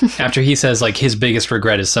 after he says, like, his biggest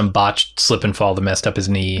regret is some botched slip and fall that messed up his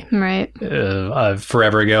knee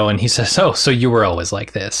forever ago. And he says, oh, so you were always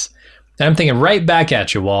like this. And I'm thinking, right back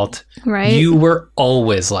at you, Walt. Right. You were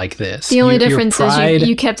always like this. The only difference is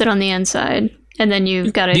you kept it on the inside, and then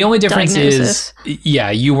you've got a The only difference diagnosis. is,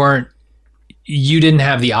 you didn't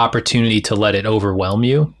have the opportunity to let it overwhelm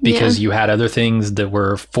you because you had other things that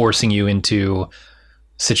were forcing you into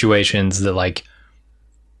situations that, like,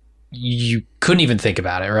 you couldn't even think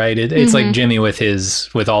about it, right? It's like Jimmy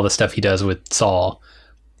with all the stuff he does with Saul.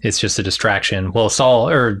 It's just a distraction. Well,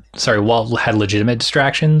 Walt had legitimate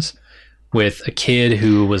distractions with a kid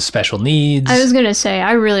who was special needs. I was going to say,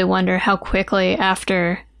 I really wonder how quickly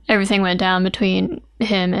after everything went down between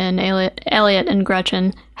him and Elliot and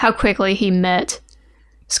Gretchen, how quickly he met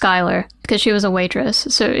Skylar, because she was a waitress.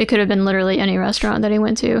 So it could have been literally any restaurant that he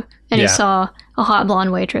went to. And he saw a hot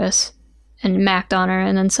blonde waitress and macked on her,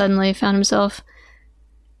 and then suddenly found himself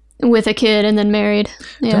with a kid and then married.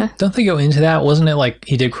 Yeah. Don't they go into that? Wasn't it like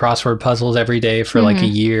he did crossword puzzles every day for like a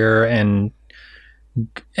year, and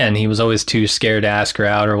he was always too scared to ask her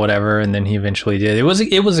out or whatever, and then he eventually did. It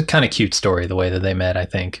was a kind of cute story the way that they met, I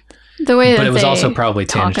think. The way but it was also probably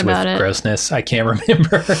tinged with grossness. I can't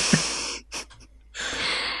remember.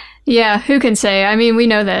 Yeah, who can say? I mean, we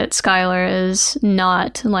know that Skylar is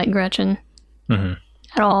not like Gretchen.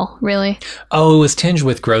 At all, really. Oh, it was tinged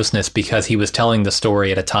with grossness because he was telling the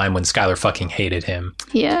story at a time when Skylar fucking hated him.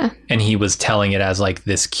 Yeah. And he was telling it as like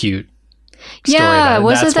this cute story. Yeah,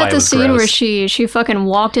 wasn't that the scene where she fucking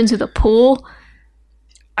walked into the pool?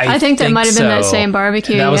 I think that might have been that same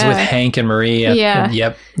barbecue. That was with Hank and Marie.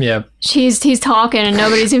 Yep. He's talking and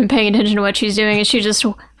nobody's even paying attention to what she's doing, and she just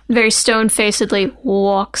very stone-facedly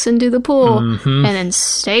walks into the pool and then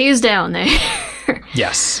stays down there.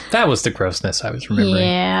 Yes, that was the grossness I was remembering.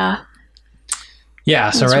 Yeah,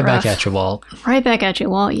 so right back at you, Walt. Right back at you,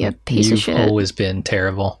 Walt, you piece of shit. You've always been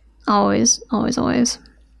terrible. Always.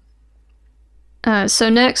 So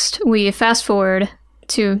next, we fast forward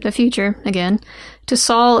to the future, again, to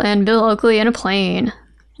Saul and Bill Oakley in a plane.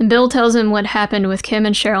 And Bill tells him what happened with Kim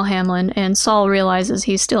and Cheryl Hamlin, and Saul realizes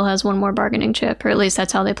he still has one more bargaining chip, or at least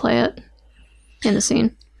that's how they play it in the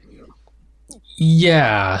scene.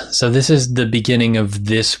 Yeah, so this is the beginning of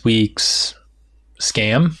this week's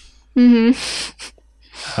scam.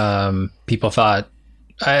 People thought,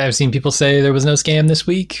 I've seen people say there was no scam this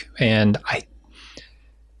week, and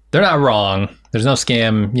they're not wrong. There's no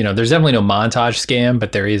scam. There's definitely no montage scam,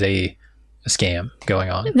 but there is a scam going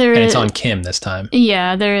on. And it's on Kim this time.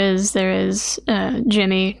 Yeah, there is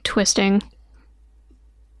Jimmy twisting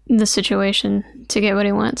the situation to get what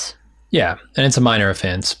he wants. Yeah, and it's a minor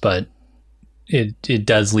offense, but it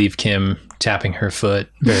does leave Kim tapping her foot,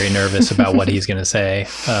 very nervous about what he's going to say.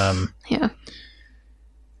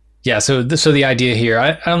 Yeah. So the idea here,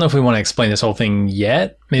 I don't know if we want to explain this whole thing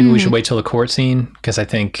yet. Maybe we should wait till the court scene, because I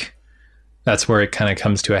think that's where it kind of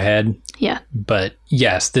comes to a head. Yeah. But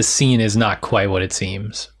yes, this scene is not quite what it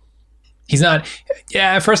seems. He's not.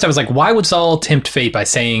 Yeah. At first I was like, why would Saul tempt fate by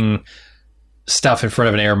saying stuff in front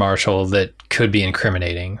of an air marshal that could be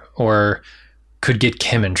incriminating or could get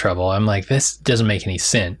Kim in trouble? I'm like, this doesn't make any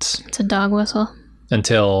sense. It's a dog whistle.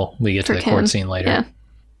 Until we get to the court scene later.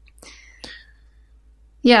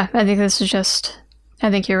 Yeah, I think this is just, I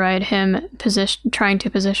think you're right, him trying to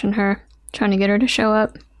position her, trying to get her to show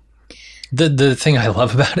up. The thing I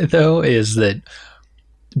love about it, though, is that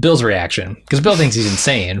Bill's reaction, because Bill thinks he's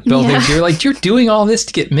insane. Bill thinks you're doing all this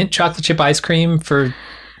to get mint chocolate chip ice cream for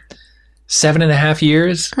 7.5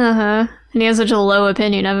 years? And he has such a low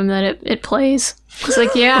opinion of him that it plays. It's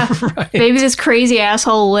like, yeah, right. Maybe this crazy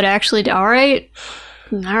asshole would actually do. All right,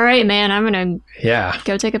 man, I'm going to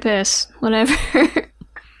go take a piss. Whatever.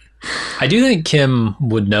 I do think Kim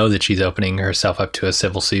would know that she's opening herself up to a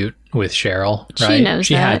civil suit with Cheryl, right? She knows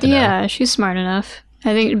that. Had to know. She's smart enough.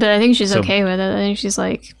 I think she's okay with it. I think she's,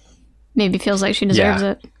 like, maybe feels like she deserves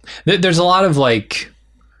it. There's a lot of, like,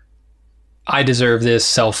 I deserve this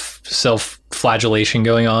self-flagellation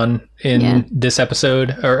going on in this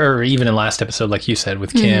episode, or even in last episode, like you said,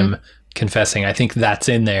 with Kim confessing. I think that's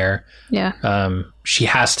in there. Yeah. She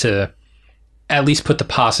has to at least put the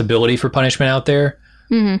possibility for punishment out there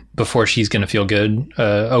before she's going to feel good,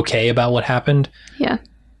 okay about what happened. Yeah.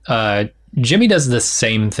 Jimmy does the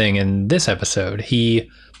same thing in this episode. I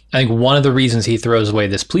think one of the reasons he throws away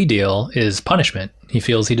this plea deal is punishment. He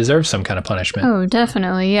feels he deserves some kind of punishment. Oh,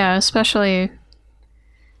 definitely. Yeah. Especially, I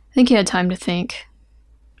think he had time to think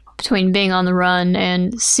between being on the run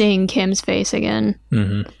and seeing Kim's face again,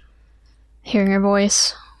 hearing her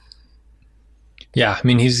voice. Yeah. I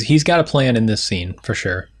mean, he's got a plan in this scene for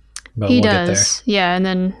sure. But He we'll does. get there. Yeah. And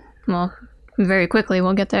then, well, very quickly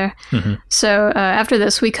we'll get there. So after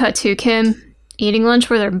this, we cut to Kim eating lunch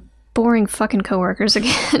with her boring fucking coworkers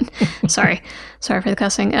again. Sorry for the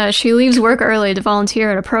cussing. She leaves work early to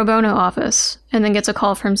volunteer at a pro bono office and then gets a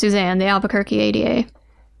call from Suzanne, the Albuquerque ADA.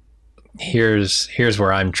 Here's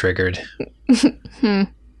where I'm triggered.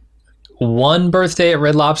 One birthday at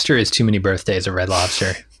Red Lobster is too many birthdays at Red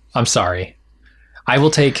Lobster. I'm sorry. I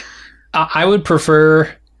would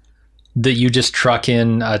prefer that you just truck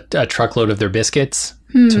in a truckload of their biscuits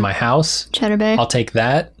to my house. Cheddar Bay. I'll take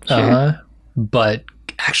that. Sure. But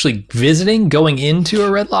actually going into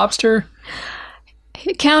a Red Lobster?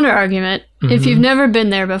 Counter argument. If you've never been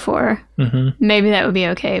there before, maybe that would be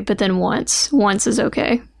okay. But then once is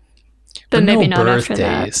okay. But maybe no not birthdays.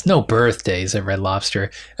 after that. No birthdays at Red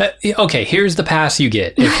Lobster. Okay, here's the pass you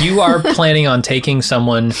get. If you are planning on taking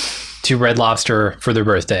someone to Red Lobster for their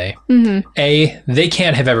birthday, A, they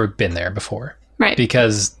can't have ever been there before. Right.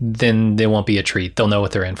 Because then they won't be a treat. They'll know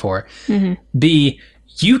what they're in for. B,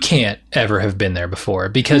 you can't ever have been there before.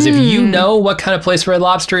 Because if you know what kind of place Red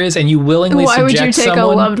Lobster is and you willingly Why would you subject take a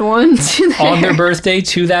someone loved one to there? on their birthday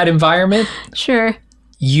to that environment, Sure.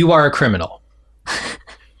 you are a criminal.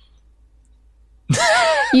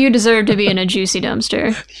 You deserve to be in a juicy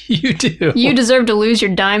dumpster. You do. You deserve to lose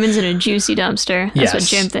your diamonds in a juicy dumpster. That's what Yes.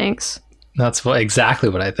 Jim thinks. That's exactly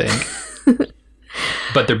what I think.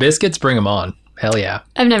 But their biscuits, bring them on. Hell yeah.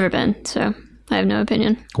 I've never been, so I have no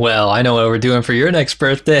opinion. Well, I know what we're doing for your next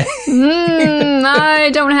birthday. I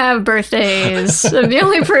don't have birthdays. I'm the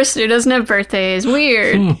only person who doesn't have birthdays.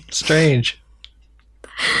 Weird. Strange.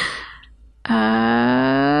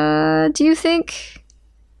 Do you think...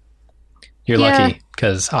 You're Yeah. lucky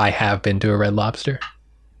because I have been to a Red Lobster.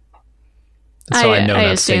 So I know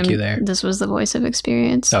not to take you there. This was the voice of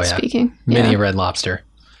experience Oh, yeah. speaking. Mini Red Lobster.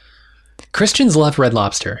 Christians love Red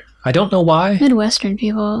Lobster. I don't know why. Midwestern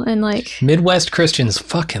people and like... Midwest Christians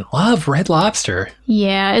fucking love Red Lobster.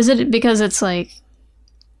 Yeah, is it because it's like...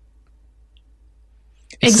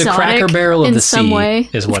 It's the exotic Cracker Barrel of in the some sea way?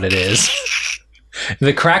 is what it is.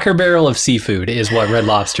 The Cracker Barrel of seafood is what Red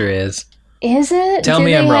Lobster is. Is it? Tell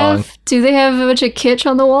me I'm wrong. Do they have a bunch of kitsch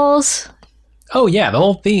on the walls? Oh yeah, the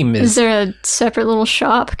whole theme Is is there a separate little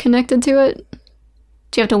shop connected to it?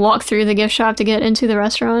 Do you have to walk through the gift shop to get into the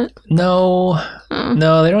restaurant? no, they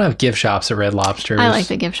don't have gift shops at Red Lobster. I like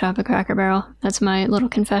the gift shop at Cracker Barrel. That's my little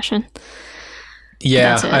confession. Yeah,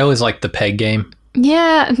 that's it. I always like the peg game.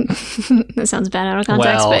 Yeah, that sounds bad out of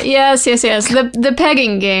context, Well- but yes. The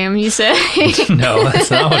pegging game, you say? No, that's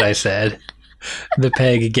not what I said. The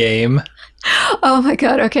peg game. Oh my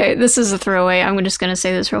god, okay, this is a throwaway. I'm just going to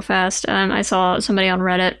say this real fast. I saw somebody on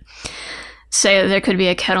Reddit say that there could be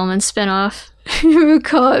a Kettleman spinoff. We would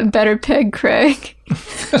call it Better Peg Craig.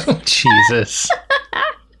 Jesus.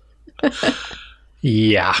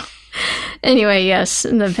 Yeah. Anyway, yes,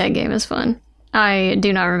 the peg game is fun. I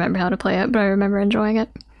do not remember how to play it, but I remember enjoying it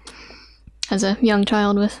as a young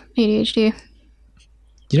child with ADHD.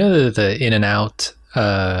 You know the In-N-Out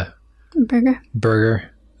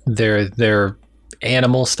Burger. Their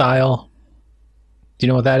animal style? Do you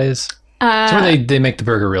know what that is? It's where they make the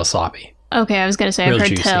burger real sloppy. Okay, I was going to say, Real I've heard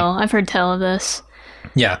juicy. tell. I've heard tell of this.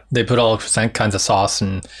 Yeah, they put all kinds of sauce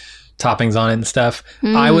and toppings on it and stuff.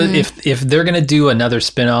 I would if they're gonna do another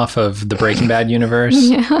spin-off of the Breaking Bad universe,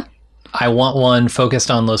 Yeah. I want one focused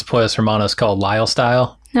on Los Pollos Hermanos called Lyle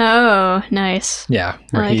Style. Oh, nice. Yeah,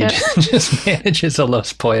 where like he it. just manages a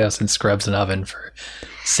Los Pollos and scrubs an oven for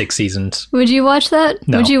 6 seasons. Would you watch that?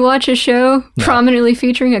 No. Would you watch a show prominently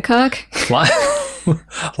featuring a cuck?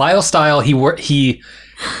 Lyle Style,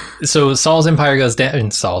 so Gus's empire goes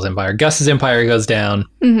down.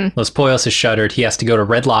 Los Pollos is shuttered. He has to go to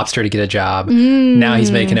Red Lobster to get a job. Now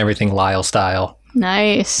he's making everything Lyle Style.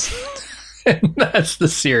 Nice. That's the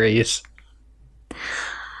series.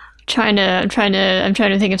 I'm trying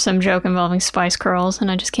to think of some joke involving spice curls,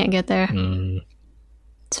 and I just can't get there. Mm.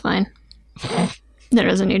 It's fine. There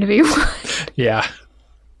doesn't need to be one. Yeah.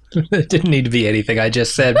 It didn't need to be anything I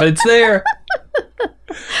just said, but it's there.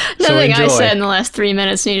 Nothing I said in the last 3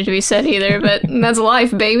 minutes needed to be said either, but that's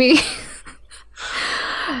life, baby.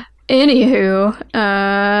 Anywho,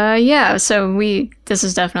 yeah, so this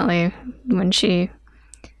is definitely when she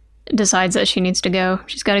decides that she needs to go.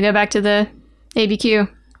 She's got to go back to the ABQ.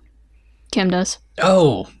 Kim does.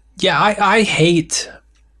 Oh, yeah, I hate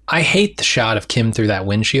the shot of Kim through that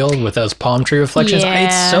windshield with those palm tree reflections. Yeah.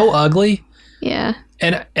 It's so ugly. Yeah.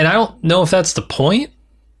 And I don't know if that's the point,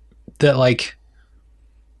 that like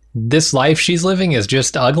this life she's living is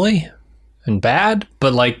just ugly and bad,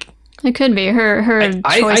 but like it could be. Her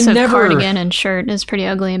choice of cardigan and shirt is pretty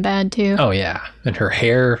ugly and bad too. Oh yeah. And her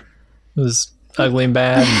hair was ugly and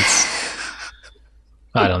bad.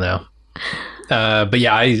 I don't know. But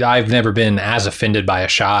yeah, I've never been as offended by a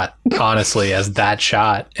shot, honestly, as that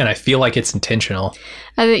shot. And I feel like it's intentional.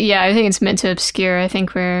 I think it's meant to obscure. I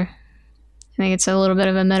think it's a little bit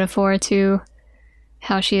of a metaphor to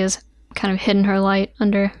how she has kind of hidden her light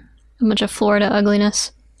under a bunch of Florida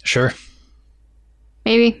ugliness. Sure.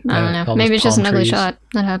 Maybe. I don't know. Maybe it's just an ugly shot.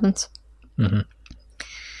 That happens. Mm-hmm.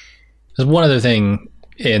 There's one other thing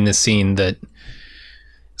in this scene that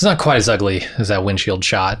it's not quite as ugly as that windshield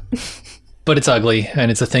shot, but it's ugly, and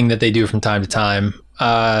it's a thing that they do from time to time.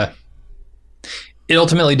 It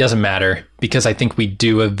ultimately doesn't matter, because I think we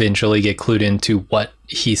do eventually get clued into what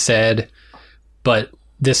he said. But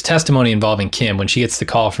this testimony involving Kim, when she gets the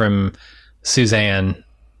call from Suzanne,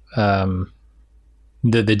 the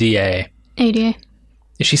DA. ADA.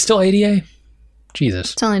 Is she still ADA?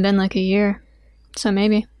 Jesus. It's only been like a year, so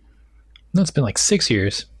maybe. No, it's been like 6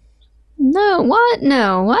 years. No, what?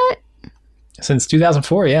 No, what? Since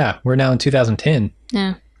 2004, yeah. We're now in 2010.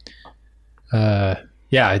 Yeah.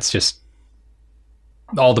 Yeah, it's just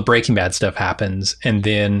all the Breaking Bad stuff happens, and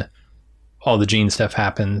then all the Gene stuff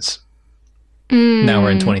happens. Now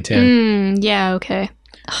we're in 2010. Yeah, okay.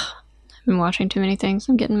 Ugh, I've been watching too many things.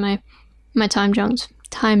 I'm getting my time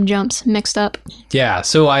jumps mixed up. Yeah,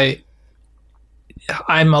 so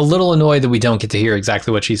I'm a little annoyed that we don't get to hear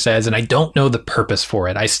exactly what she says, and I don't know the purpose for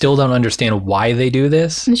it. I still don't understand why they do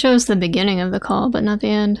this. It shows the beginning of the call, but not the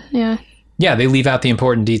end. Yeah. Yeah, they leave out the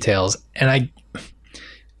important details, and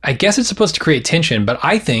I guess it's supposed to create tension, but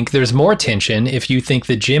I think there's more tension if you think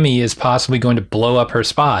that Jimmy is possibly going to blow up her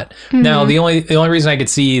spot. Mm-hmm. Now, the only reason I could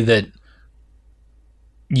see that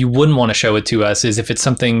you wouldn't want to show it to us is if it's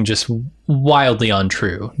something just wildly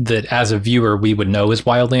untrue that as a viewer we would know is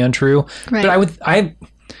wildly untrue. Right. But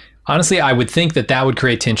I would think that would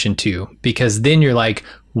create tension too, because then you're like,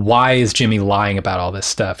 why is Jimmy lying about all this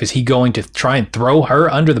stuff? Is he going to try and throw her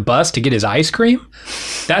under the bus to get his ice cream?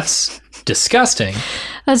 That's disgusting.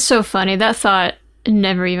 That's so funny. That thought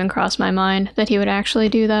never even crossed my mind, that he would actually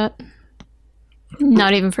do that.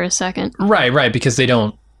 Not even for a second. Right, because they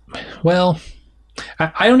don't... Well,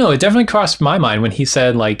 I don't know. It definitely crossed my mind when he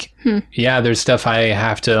said, like, yeah, there's stuff I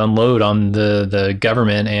have to unload on the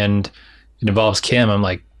government, and it involves Kim. I'm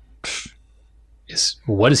like,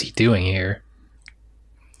 what is he doing here?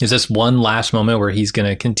 Is this one last moment where he's going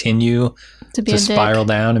to continue to spiral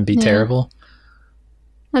down and be terrible?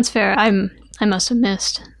 That's fair. I must have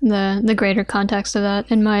missed the greater context of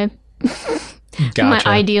that in my my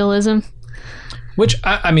idealism. Which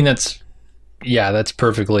I mean, that's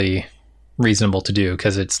perfectly reasonable to do,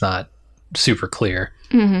 because it's not super clear.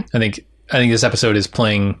 Mm-hmm. I think this episode is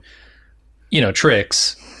playing,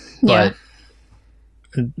 tricks, but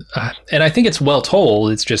and I think it's well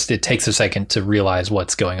told. It's just it takes a second to realize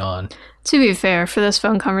what's going on. To be fair, for this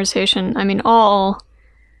phone conversation, I mean, all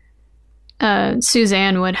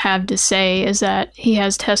Suzanne would have to say is that he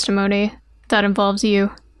has testimony that involves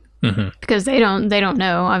you, because they don't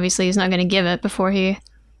know. Obviously, he's not going to give it before he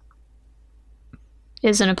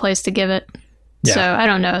is in a place to give it. Yeah. So I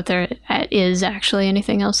don't know if there is actually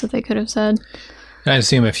anything else that they could have said. I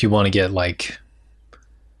assume if you want to get like,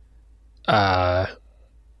 I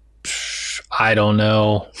don't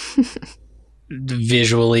know,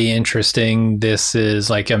 visually interesting, this is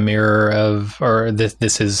like a mirror of, or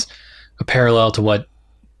this is a parallel to what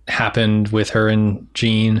happened with her and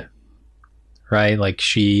Gene, right? Like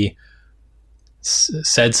she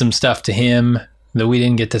said some stuff to him that we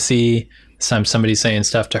didn't get to see. Somebody's saying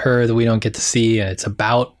stuff to her that we don't get to see, and it's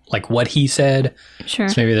about like what he said. Sure.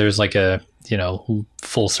 So maybe there's like a,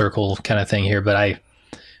 full circle kind of thing here, but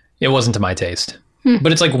it wasn't to my taste.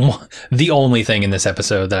 But it's like the only thing in this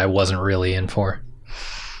episode that I wasn't really in for.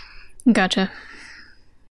 Gotcha.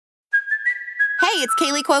 Hey, it's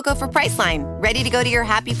Kaylee Cuoco for Priceline. Ready to go to your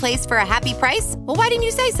happy place for a happy price? Well, why didn't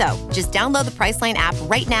you say so? Just download the Priceline app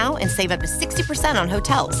right now and save up to 60% on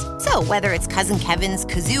hotels. So whether it's Cousin Kevin's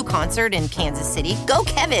Kazoo Concert in Kansas City, go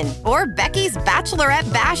Kevin, or Becky's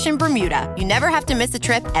Bachelorette Bash in Bermuda, you never have to miss a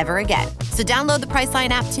trip ever again. So download the Priceline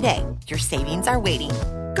app today. Your savings are waiting.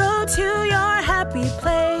 Go to your happy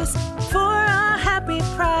place for a happy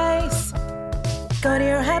price. Go to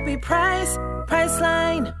your happy price,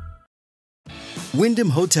 Priceline. Wyndham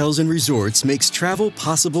Hotels and Resorts makes travel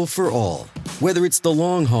possible for all. Whether it's the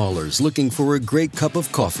long haulers looking for a great cup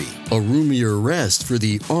of coffee, a roomier rest for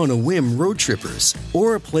the on-a-whim road trippers,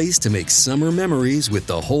 or a place to make summer memories with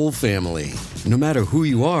the whole family. No matter who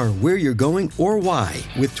you are, where you're going, or why,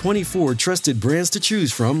 with 24 trusted brands to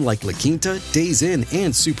choose from like La Quinta, Days Inn,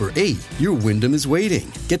 and Super 8, your Wyndham is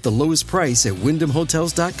waiting. Get the lowest price at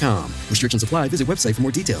WyndhamHotels.com. Restrictions apply. Visit website for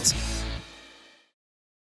more details.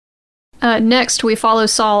 Next, we follow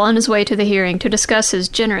Saul on his way to the hearing to discuss his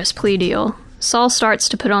generous plea deal. Saul starts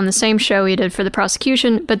to put on the same show he did for the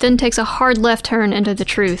prosecution, but then takes a hard left turn into the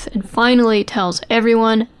truth and finally tells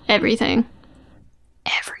everyone everything.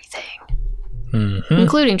 Everything. Mm-hmm.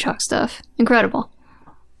 Including Chuck stuff. Incredible.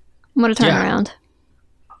 What a turnaround.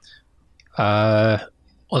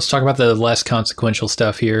 Let's talk about the less consequential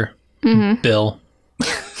stuff here. Mm-hmm. Bill.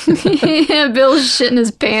 Yeah, Bill's shitting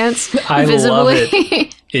his pants visibly. Love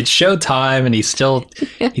it. It's showtime, and he's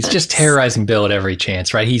just terrorizing Bill at every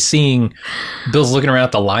chance, right? He's seeing Bill's looking around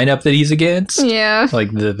at the lineup that he's against. Yeah.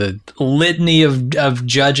 Like the litany of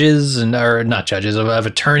judges or not judges, of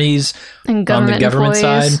attorneys and on the government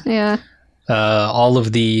employees. side. Yeah. All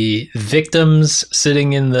of the victims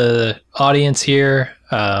sitting in the audience here.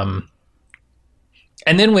 And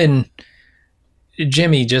then when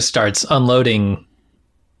Jimmy just starts unloading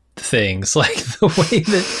things, like the way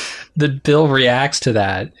that Bill reacts to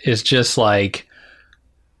that is just like,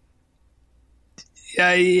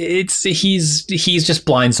 he's just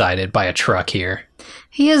blindsided by a truck here.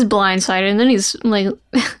 He is blindsided, and then he's like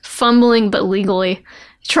fumbling but legally,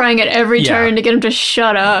 trying at every turn to get him to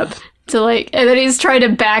shut up. And then he's trying to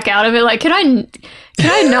back out of it. Like, can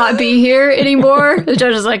I not be here anymore? The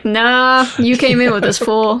judge is like, nah, you came in with this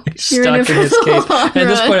fool. You're stuck in this case. At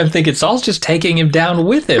this point, I'm thinking Saul's just taking him down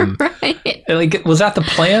with him. Right. Like, was that the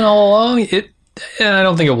plan all along? I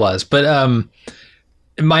don't think it was. But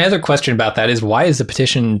my other question about that is, why is the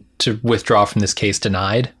petition to withdraw from this case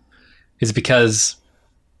denied? Is it because,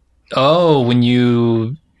 when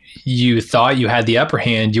you thought you had the upper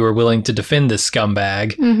hand, you were willing to defend this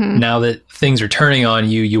scumbag. Mm-hmm. Now that things are turning on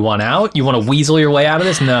you, you want out? You want to weasel your way out of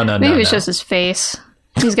this? No. Maybe it's just his face.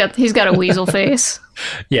 He's got a weasel face.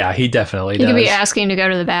 Yeah, he definitely does. He could be asking to go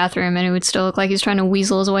to the bathroom, and it would still look like he's trying to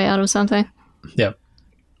weasel his way out of something. Yep.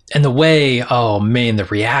 And the way, the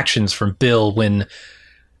reactions from Bill when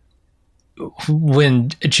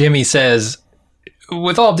Jimmy says,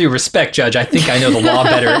 with all due respect, Judge, I think I know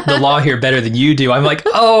the law here better than you do. I'm like,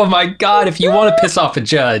 oh my God, if you want to piss off a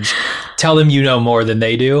judge, tell them you know more than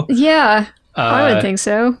they do. Yeah, I would think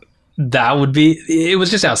so. It was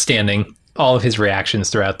just outstanding. All of his reactions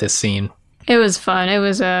throughout this scene. It was fun. It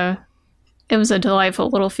was a delightful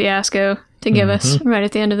little fiasco to give us right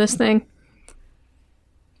at the end of this thing.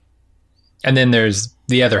 And then there's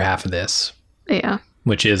the other half of this. Yeah.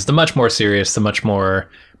 Which is the much more serious, the much more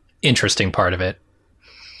interesting part of it.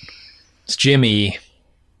 It's Jimmy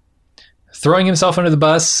throwing himself under the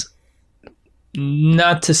bus,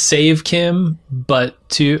 not to save Kim, but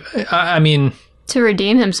to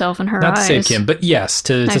redeem himself in her eyes. Not to save Kim, but yes,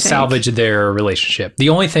 to salvage their relationship. The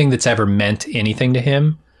only thing that's ever meant anything to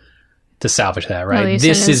him, to salvage that, right?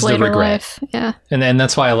 This is the regret. Life. Yeah. And then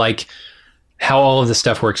that's why I like how all of this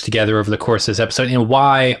stuff works together over the course of this episode, and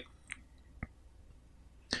why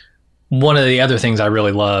one of the other things I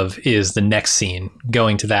really love is the next scene,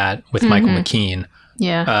 going to that with Michael McKean.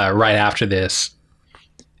 Yeah. Right after this.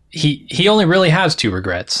 He only really has two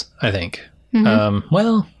regrets, I think.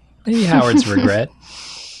 Well, maybe Howard's a regret.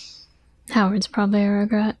 Howard's probably a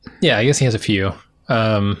regret. Yeah, I guess he has a few.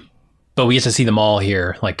 But we get to see them all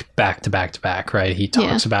here, like back to back to back, right? He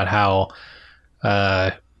talks about how,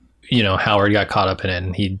 Howard got caught up in it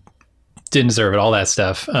and he didn't deserve it, all that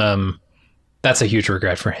stuff. That's a huge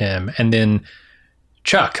regret for him. And then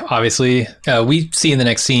Chuck, obviously, we see in the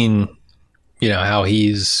next scene, how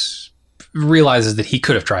he's realizes that he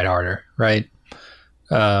could have tried harder, right?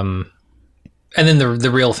 And then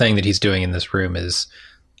the real thing that he's doing in this room is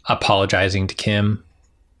apologizing to Kim,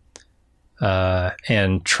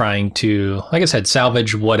 and trying to, like I said,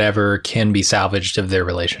 salvage whatever can be salvaged of their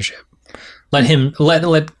relationship. Let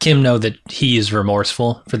Kim know that he is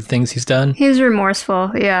remorseful for the things he's done. He's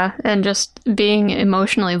remorseful, yeah, and just being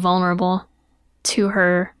emotionally vulnerable to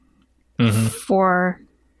her for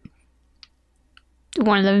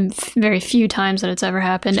one of the very few times that it's ever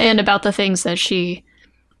happened, and about the things that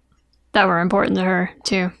were important to her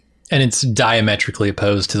too. And it's diametrically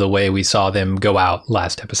opposed to the way we saw them go out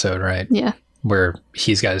last episode, right? Yeah. Where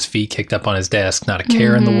he's got his feet kicked up on his desk, not a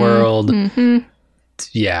care in the world.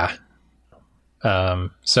 Yeah.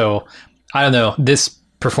 So I don't know. This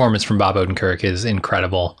performance from Bob Odenkirk is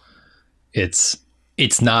incredible. It's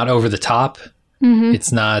not over the top.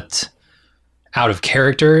 It's not out of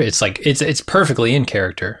character. It's like it's perfectly in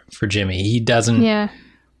character for Jimmy. He doesn't. Yeah.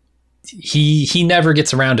 He never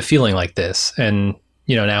gets around to feeling like this, and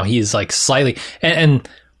now he's like slightly. And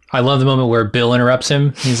I love the moment where Bill interrupts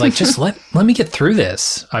him. He's like, "Just let me get through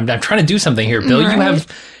this. I'm trying to do something here, Bill. Right.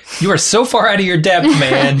 You are so far out of your depth,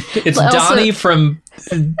 man. It's Donnie from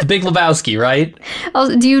The Big Lebowski, right?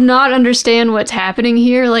 Also, do you not understand what's happening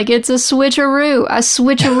here? Like, it's a switcheroo. I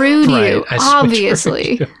switcherooed you,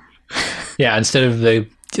 obviously. Yeah, instead of the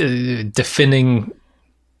defending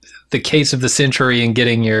the case of the century and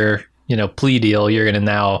getting your plea deal, you're going to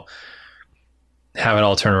now have it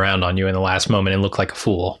all turn around on you in the last moment and look like a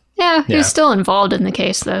fool. Yeah, he's still involved in the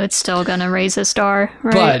case, though. It's still going to raise a star,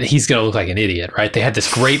 right? But he's going to look like an idiot, right? They had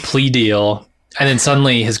this great plea deal, and then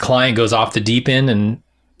suddenly his client goes off the deep end, and...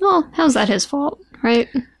 Well, how's that his fault, right?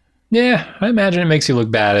 Yeah, I imagine it makes you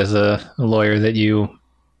look bad as a lawyer that you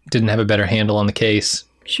didn't have a better handle on the case.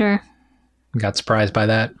 Sure. Got surprised by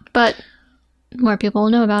that. But more people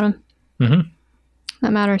will know about him. Mm-hmm.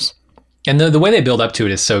 That matters. And the way they build up to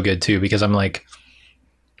it is so good, too, because I'm like...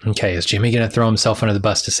 Okay, is Jimmy going to throw himself under the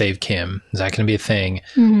bus to save Kim? Is that going to be a thing?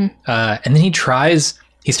 And then he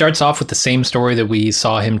starts off with the same story that we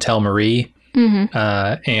saw him tell Marie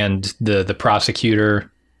and the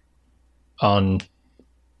prosecutor on,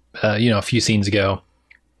 a few scenes ago.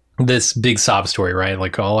 This big sob story, right?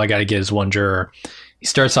 Like, all I got to get is one juror. He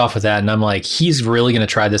starts off with that, and I'm like, he's really going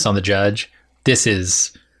to try this on the judge? This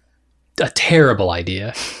is a terrible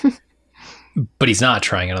idea. But he's not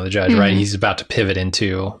trying it on the judge, right? He's about to pivot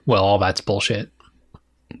into, well, all that's bullshit.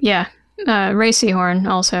 Yeah. Ray Seahorn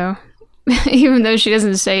also, even though she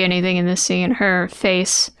doesn't say anything in this scene, her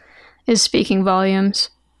face is speaking volumes.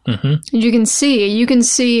 And you can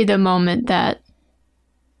see the moment that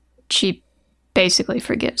she basically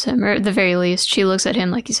forgives him, or at the very least, she looks at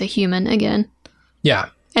him like he's a human again. Yeah.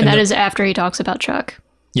 And that is after he talks about Chuck.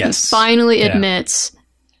 Yes. He finally admits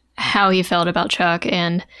how he felt about Chuck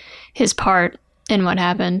and his part in what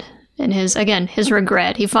happened, and his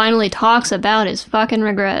regret. He finally talks about his fucking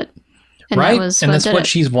regret. And right. That's what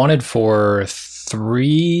she's wanted for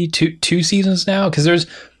two seasons now. Because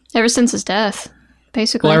ever since his death,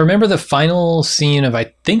 basically. Well, I remember the final scene of,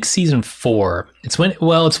 I think, season 4. It's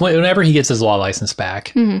whenever he gets his law license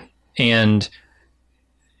back. And,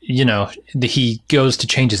 he goes to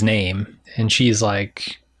change his name, and she's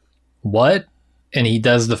like, what? And he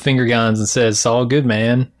does the finger guns and says, it's all good,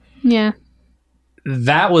 man. Yeah.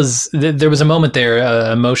 There was a moment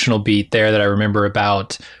there, emotional beat there that I remember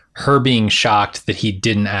about her being shocked that he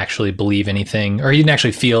didn't actually believe anything, or he didn't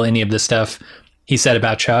actually feel any of the stuff he said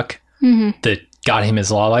about Chuck that got him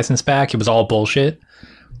his law license back. It was all bullshit.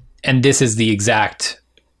 And this is the exact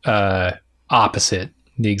opposite,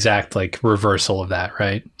 the exact reversal of that,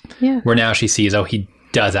 right? Yeah. Where now she sees, he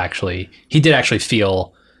did actually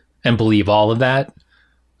feel and believe all of that.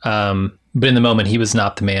 But in the moment, he was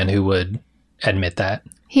not the man who would admit that.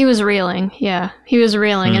 He was reeling, yeah. He was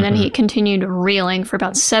reeling, and then he continued reeling for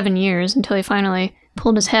about 7 years until he finally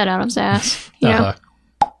pulled his head out of his ass. Yeah,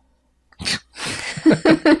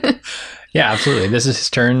 absolutely. This is his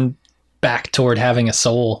turn back toward having a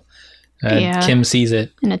soul. Kim sees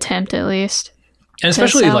it. An attempt, at least. And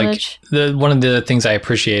especially, one of the things I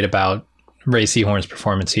appreciate about Ray Seahorn's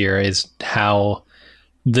performance here is how...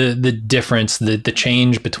 the difference, the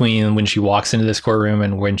change between when she walks into this courtroom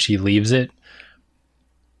and when she leaves it,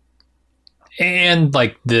 and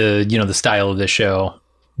the style of the show,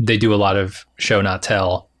 they do a lot of show not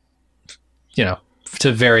tell,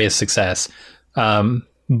 to various success.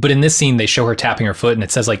 But in this scene, they show her tapping her foot, and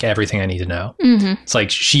it says everything I need to know. It's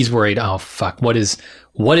like she's worried. Oh fuck! What is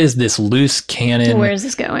this loose cannon? Where is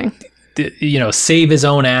this going? Save his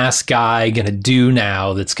own ass guy gonna do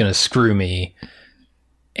now that's gonna screw me?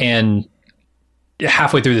 And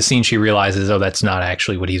halfway through the scene, she realizes, that's not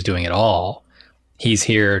actually what he's doing at all. He's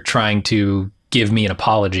here trying to give me an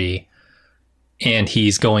apology, and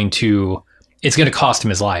it's going to cost him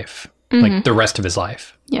his life, the rest of his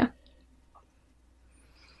life. Yeah.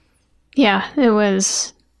 Yeah, it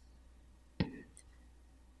was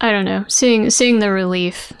I don't know. Seeing the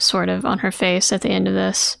relief sort of on her face at the end of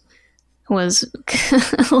this was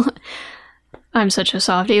I'm such a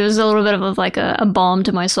softie. It was a little bit of like a balm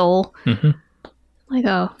to my soul. Mm-hmm. Like,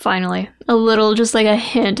 oh, finally. A little, just like a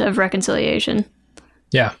hint of reconciliation.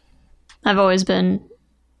 Yeah. I've always been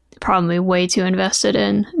probably way too invested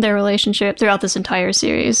in their relationship throughout this entire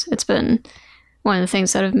series. It's been one of the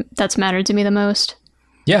things that's mattered to me the most.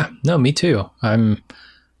 Yeah, no, me too. I'm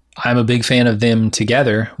a big fan of them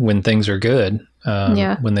together when things are good.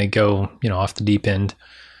 When they go, off the deep end,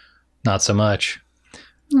 not so much.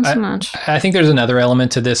 Not so much. I think there's another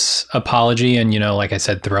element to this apology, and like I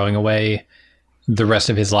said, throwing away the rest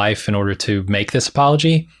of his life in order to make this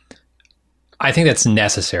apology. I think that's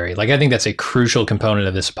necessary. Like, I think that's a crucial component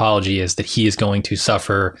of this apology, is that he is going to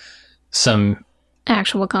suffer some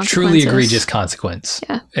actual consequences. Truly egregious consequence.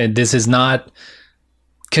 Yeah. And this is not,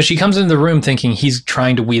 because she comes into the room thinking he's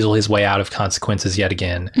trying to weasel his way out of consequences yet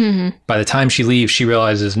again. Mm-hmm. By the time she leaves, she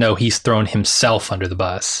realizes, no, he's thrown himself under the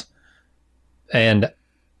bus. And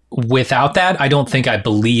without that, I don't think I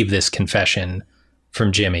believe this confession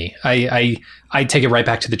from Jimmy. I take it right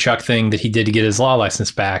back to the Chuck thing that he did to get his law license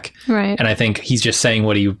back. Right. And I think he's just saying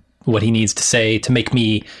what he needs to say to make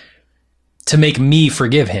me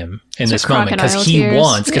forgive him in this moment, because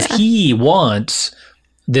he wants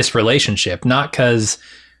this relationship, not because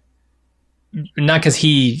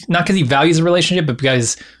he values the relationship, but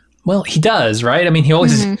because, well, he does, right? I mean, he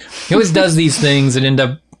always does these things that end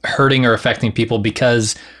up hurting or affecting people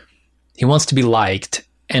because he wants to be liked.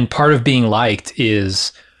 And part of being liked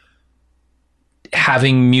is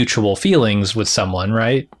having mutual feelings with someone,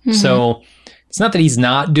 right? Mm-hmm. So it's not that he's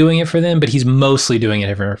not doing it for them, but he's mostly doing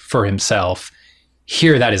it for himself.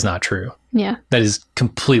 Here, that is not true. Yeah. That is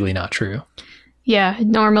completely not true. Yeah.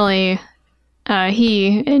 Normally,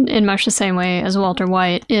 he, in much the same way as Walter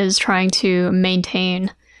White, is trying to maintain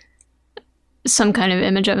some kind of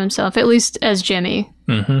image of himself, at least as Jimmy.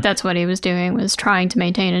 Mm-hmm. That's what he was doing, was trying to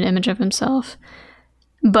maintain an image of himself.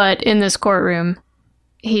 But in this courtroom,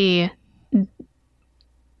 he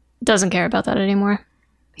doesn't care about that anymore.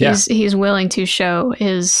 He's willing to show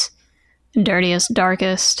his dirtiest,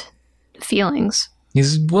 darkest feelings.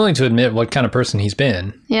 He's willing to admit what kind of person he's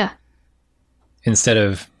been. Yeah. Instead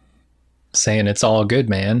of saying, it's all good,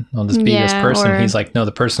 man, I'll just be this person. He's like, no,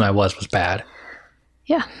 the person I was bad.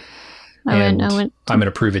 Yeah. I'm going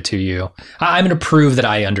to prove it to you. I'm going to prove that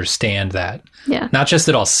I understand that. Yeah. Not just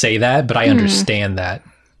that I'll say that, but I understand that.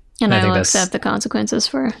 And I will accept the consequences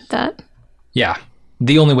for that. Yeah.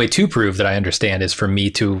 The only way to prove that I understand is for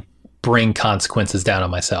me to bring consequences down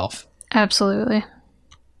on myself. Absolutely.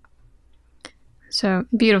 So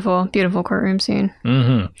beautiful, beautiful courtroom scene.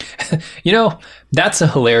 Mm-hmm. That's a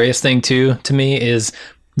hilarious thing too, to me, is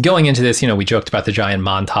going into this, we joked about the giant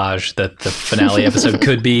montage that the finale episode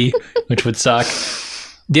could be, which would suck.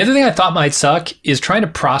 The other thing I thought might suck is trying to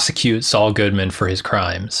prosecute Saul Goodman for his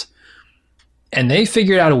crimes. And they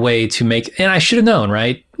figured out a way to make, and I should have known,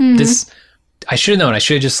 right? Mm-hmm. I should have known. I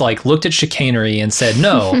should have just looked at chicanery and said,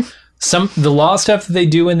 no, the law stuff that they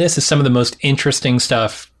do in this is some of the most interesting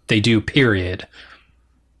stuff they do, period.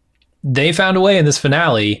 They found a way in this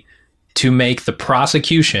finale to make the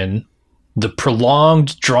prosecution, the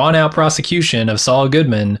prolonged, drawn-out prosecution of Saul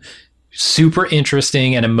Goodman, super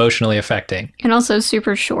interesting and emotionally affecting. And also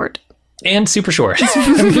super short. And super short.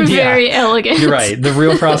 Very elegant. You're right. The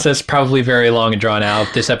real process probably very long and drawn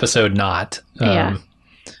out. This episode not. Yeah.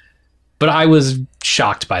 But I was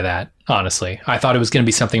shocked by that, honestly. I thought it was going to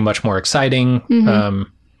be something much more exciting. Mm-hmm.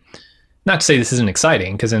 Not to say this isn't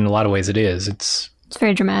exciting, because in a lot of ways it is. It's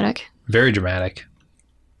very dramatic. Very dramatic.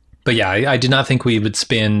 But yeah, I did not think we would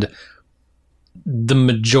spend the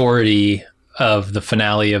majority of the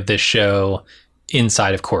finale of this show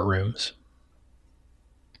inside of courtrooms.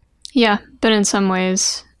 Yeah, but in some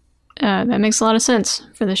ways, that makes a lot of sense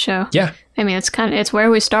for the show. Yeah. I mean, it's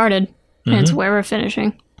where we started, and it's where we're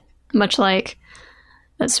finishing. Much like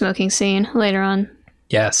that smoking scene later on.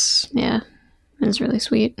 Yes. Yeah, it's really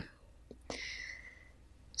sweet.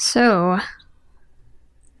 So,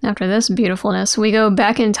 after this beautifulness, we go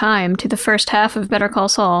back in time to the first half of Better Call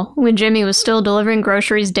Saul, when Jimmy was still delivering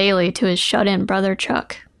groceries daily to his shut-in brother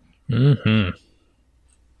Chuck. Mm-hmm.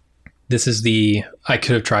 This is the I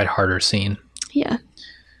could have tried harder scene. Yeah.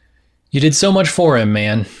 You did so much for him,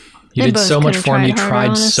 man. You did so much for him. You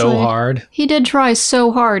tried so hard. He did try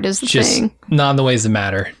so hard is the thing. Not in the ways that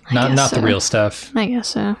matter. Not the real stuff. I guess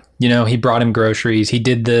so. He brought him groceries. He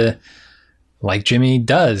did like Jimmy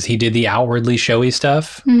does. He did the outwardly showy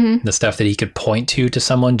stuff. Mm-hmm. The stuff that he could point to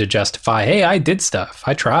someone to justify, hey, I did stuff.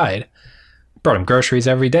 I tried. Brought him groceries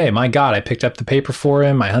every day. My God, I picked up the paper for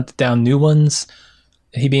him. I hunted down new ones.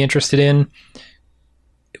 he'd be interested in.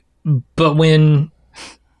 But when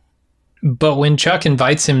Chuck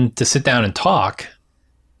invites him to sit down and talk,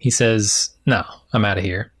 he says, "No, I'm out of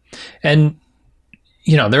here." And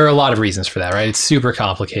there are a lot of reasons for that, right? It's super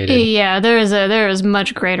complicated. Yeah, there is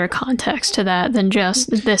much greater context to that than just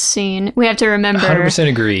this scene. We have to remember 100%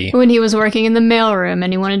 agree. When he was working in the mailroom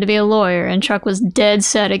and he wanted to be a lawyer, and Chuck was dead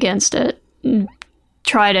set against it.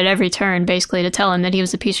 Tried at every turn, basically, to tell him that he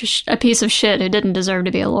was a piece of shit who didn't deserve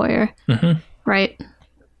to be a lawyer. Mm-hmm. Right?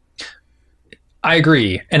 I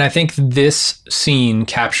agree. And I think this scene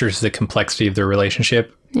captures the complexity of their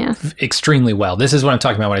relationship extremely well. This is what I'm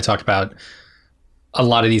talking about when I talk about a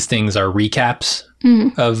lot of these things are recaps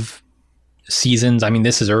of seasons. I mean,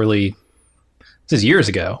 this is years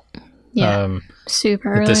ago. Yeah,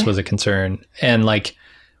 super early. This was a concern. And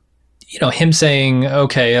him saying,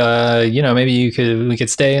 okay, maybe we could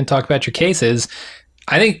stay and talk about your cases.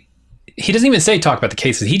 I think he doesn't even say talk about the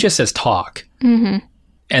cases. He just says talk. Mm-hmm.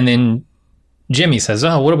 And then Jimmy says,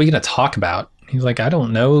 "Oh, what are we going to talk about?" He's like, "I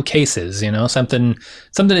don't know, cases, something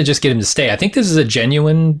to just get him to stay." I think this is a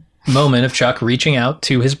genuine moment of Chuck reaching out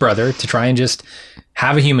to his brother to try and just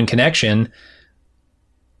have a human connection.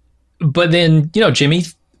 But then, Jimmy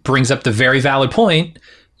brings up the very valid point.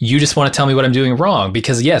 You just want to tell me what I'm doing wrong,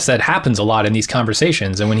 because yes, that happens a lot in these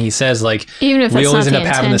conversations. And when he says even if we always end up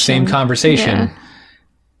having the same conversation,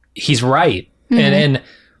 he's right. Mm-hmm. And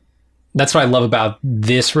that's what I love about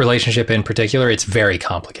this relationship in particular. It's very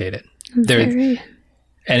complicated. And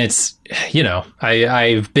it's,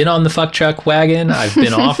 I've been on the fuck Chuck wagon. I've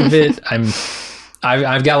been off of it.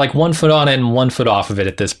 I've got 1 foot on it and 1 foot off of it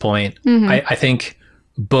at this point. Mm-hmm. I think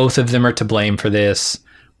both of them are to blame for this.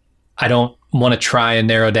 I don't want to try and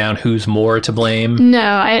narrow down who's more to blame. No,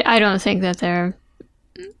 I don't think that they're...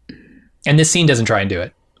 And this scene doesn't try and do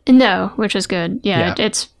it. No, which is good. Yeah.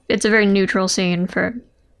 It's a very neutral scene for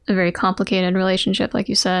a very complicated relationship, like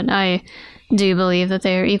you said. I do believe that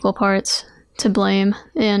they are equal parts to blame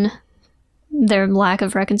in their lack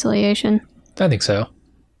of reconciliation. I think so.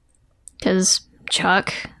 Because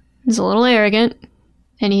Chuck is a little arrogant,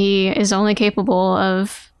 and he is only capable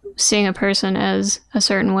of seeing a person as a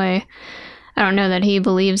certain way. I don't know that he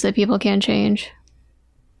believes that people can change.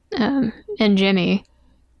 And Jimmy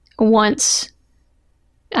wants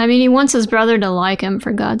his brother to like him,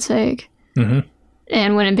 for God's sake. Mm-hmm.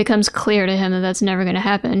 And when it becomes clear to him that that's never going to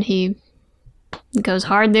happen, he goes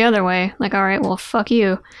hard the other way. All right, well, fuck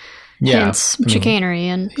you. Yeah. Hence chicanery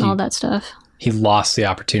and all that stuff. He lost the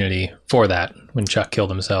opportunity for that when Chuck killed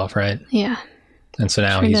himself, right? Yeah. And so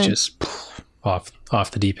now he's just off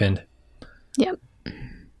the deep end. Yep.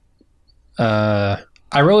 Let's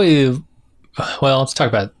talk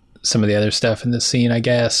about some of the other stuff in this scene, I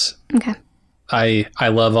guess. Okay. I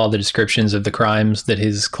love all the descriptions of the crimes that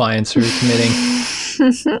his clients are committing.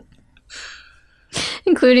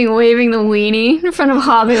 Including waving the weenie in front of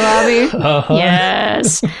Hobby Lobby. Uh-huh.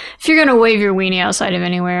 Yes. If you're going to wave your weenie outside of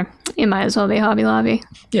anywhere, it might as well be Hobby Lobby.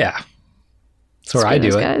 Yeah. That's where I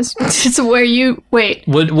do it. Guys. It's where you... Wait.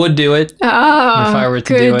 Would do it. Oh, if I were to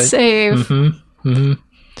do it. Good save. Mm-hmm. Mm-hmm.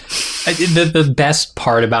 The best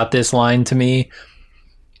part about this line to me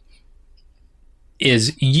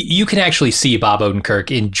is you can actually see Bob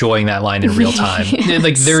Odenkirk enjoying that line in real time.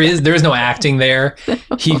 Yes. There is no acting there. No.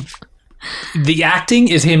 The acting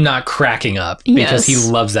is him not cracking up because he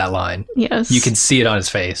loves that line. Yes. You can see it on his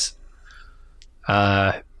face.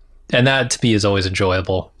 And that to me is always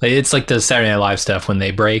enjoyable. It's like the Saturday Night Live stuff when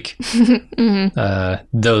they break. Mm-hmm.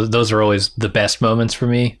 Those are always the best moments for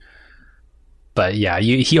me. But yeah,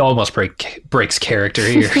 he almost breaks character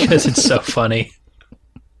here because it's so funny.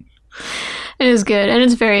 It is good, and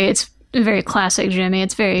it's very classic Jimmy.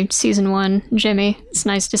 It's very season 1 Jimmy. It's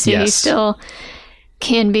nice to see he still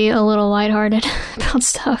can be a little lighthearted about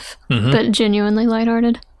stuff, but genuinely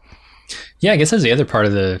lighthearted. Yeah, I guess that's the other part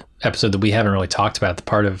of the episode that we haven't really talked about. The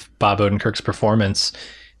part of Bob Odenkirk's performance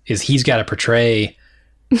is he's got to portray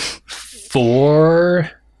 4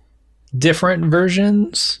 different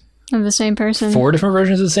versions of the same person. 4 different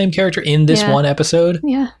versions of the same character in this one episode.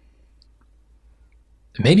 Yeah.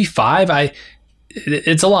 Maybe 5.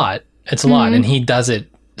 It's a lot. It's a lot. And he does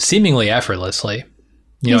it seemingly effortlessly.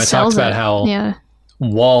 I talked about how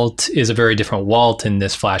Walt is a very different Walt in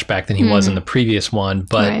this flashback than he was in the previous one,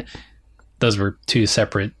 but those were 2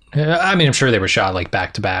 separate. I mean, I'm sure they were shot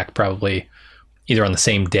back to back, probably either on the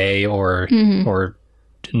same day or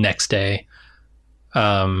next day.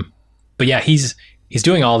 But yeah, he's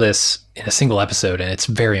doing all this in a single episode, and it's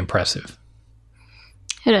very impressive.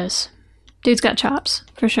 It is. Dude's got chops,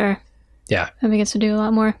 for sure. Yeah. And he gets to do a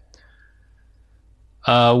lot more.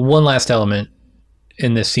 One last element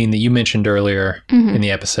in this scene that you mentioned earlier in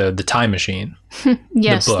the episode, the time machine.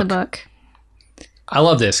 Yes, the book. I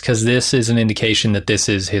love this because this is an indication that this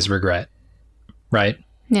is his regret, right?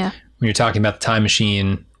 Yeah. When you're talking about the time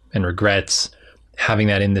machine and regrets, having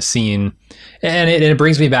that in the scene. And it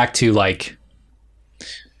brings me back to, like,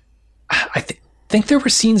 I think there were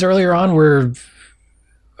scenes earlier on where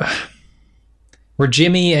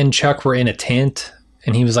Jimmy and Chuck were in a tent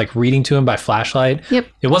and he was, like, reading to him by flashlight. Yep.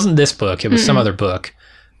 It wasn't this book. It was some other book.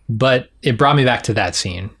 But it brought me back to that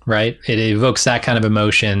scene, right? It evokes that kind of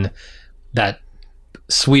emotion, that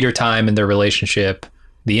sweeter time in their relationship,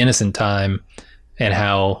 the innocent time, and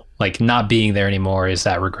how, like, not being there anymore is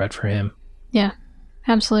that regret for him. Yeah,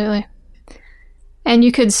 absolutely. And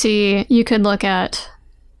you could look at,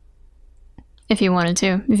 if you wanted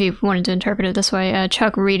to interpret it this way,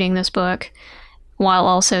 Chuck reading this book while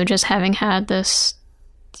also just having had this,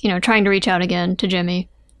 trying to reach out again to Jimmy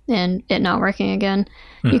and it not working again.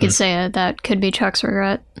 You could say that could be Chuck's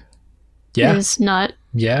regret. Yeah. Is not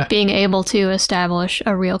being able to establish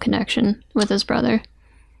a real connection with his brother.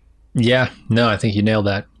 Yeah. No, I think you nailed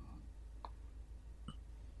that.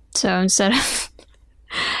 So instead of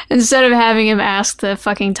having him ask the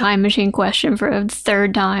fucking time machine question for a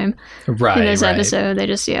third time in this episode, they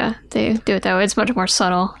just, they do it that way. It's much more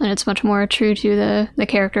subtle and it's much more true to the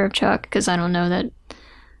character of Chuck, because I don't know that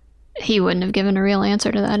he wouldn't have given a real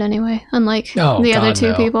answer to that anyway, unlike the other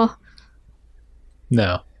two people.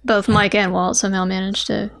 No. Both Mike and Walt somehow managed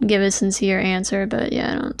to give a sincere answer, but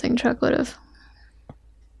I don't think Chuck would have.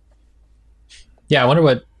 Yeah, I wonder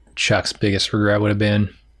what Chuck's biggest regret would have been.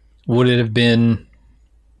 Would it have been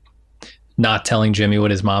not telling Jimmy what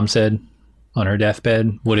his mom said on her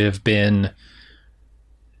deathbed? Would it have been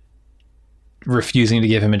refusing to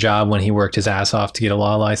give him a job when he worked his ass off to get a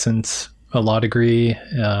law license, a law degree?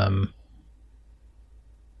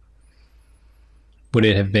 Would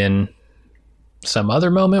it have been some other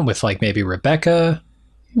moment with, like, maybe Rebecca?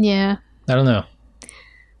 Yeah. I don't know.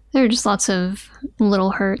 There are just lots of little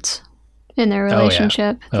hurts in their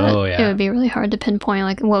relationship. It would be really hard to pinpoint,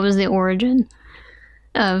 like, what was the origin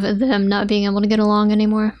of them not being able to get along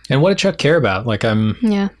anymore. And what did Chuck care about? Like,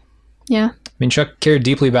 Yeah. I mean, Chuck cared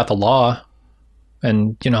deeply about the law.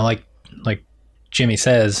 And, like Jimmy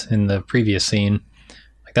says in the previous scene,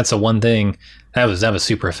 like, that's the one thing that was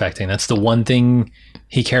super affecting. That's the one thing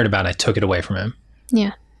he cared about, and I took it away from him.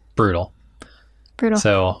 Yeah. Brutal.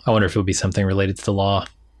 So I wonder if it would be something related to the law.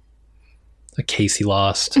 A case he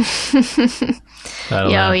lost. I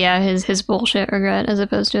don't know. His bullshit regret as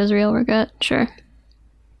opposed to his real regret. Sure.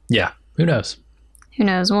 Yeah. Who knows?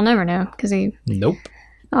 We'll never know, because he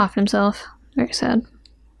offed himself. Very sad.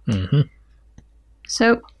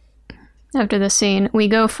 So, after this scene, we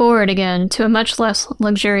go forward again to a much less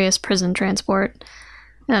luxurious prison transport.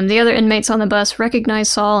 The other inmates on the bus recognize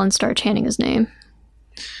Saul and start chanting his name.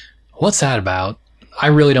 What's that about? I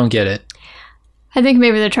really don't get it. I think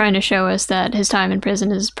maybe they're trying to show us that his time in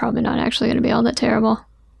prison is probably not actually going to be all that terrible,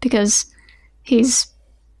 because he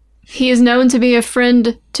is known to be a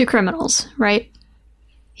friend to criminals, right?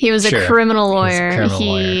 He was a criminal lawyer.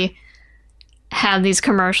 He had these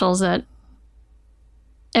commercials that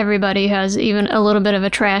everybody has even a little bit of a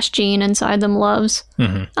trash gene inside them loves.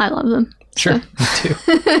 I love them. Sure, me too.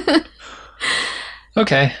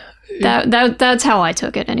 Okay. That's how I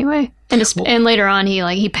took it anyway. And later on,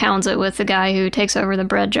 he pounds it with the guy who takes over the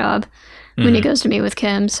bread job when he goes to meet with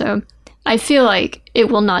Kim. So I feel like it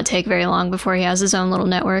will not take very long before he has his own little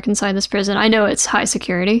network inside this prison. I know it's high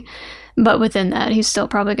security, but within that, he's still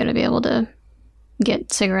probably going to be able to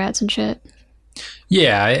get cigarettes and shit.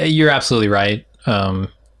 Yeah, you're absolutely right.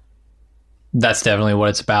 That's definitely what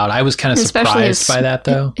it's about. I was kind of surprised by that,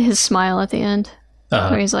 though. His smile at the end,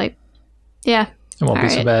 where he's like, yeah, it won't be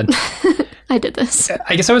so bad. I did this.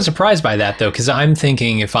 I guess I was surprised by that, though, because I'm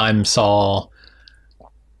thinking if I'm Saul,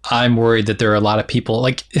 I'm worried that there are a lot of people,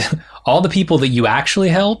 like all the people that you actually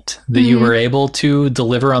helped, that you were able to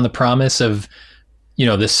deliver on the promise of,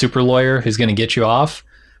 this super lawyer who's going to get you off.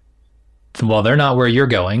 Well, they're not where you're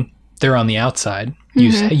going. They're on the outside.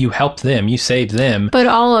 You helped them. You saved them. But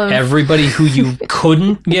all of everybody who you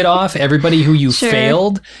couldn't get off, everybody who you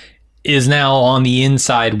failed, is now on the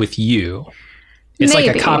inside with you. It's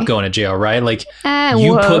like a cop going to jail, right? Like,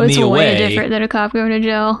 you put me away. It's way different than a cop going to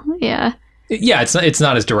jail. Yeah. Yeah, it's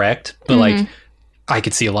not as direct, but like, I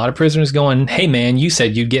could see a lot of prisoners going, "Hey, man, you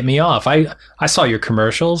said you'd get me off. I saw your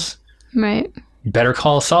commercials. Right. Better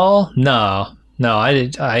call Saul? No,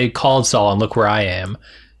 I called Saul, and look where I am."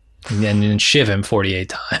 And then shiv him 48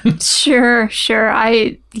 times. Sure.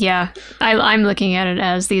 I'm looking at it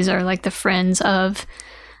as these are like the friends of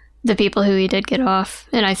the people who he did get off,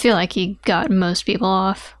 and I feel like he got most people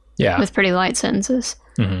off with pretty light sentences.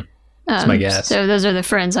 Mm-hmm. That's my guess. So those are the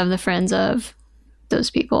friends of those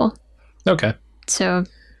people. Okay. So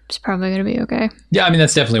it's probably going to be okay. Yeah, I mean,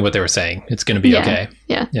 that's definitely what they were saying. It's going to be okay.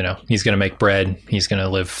 Yeah. You know, he's going to make bread. He's going to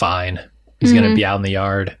live fine. He's going to be out in the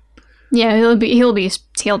yard. Yeah, he'll be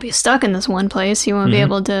stuck in this one place. He won't be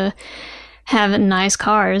able to have nice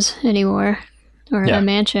cars anymore, or a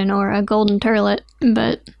mansion, or a golden turlet.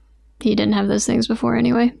 But he didn't have those things before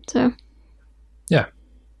anyway. So yeah,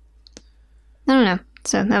 I don't know.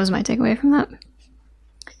 So that was my takeaway from that.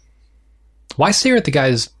 Why stare at the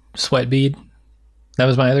guy's sweat bead? That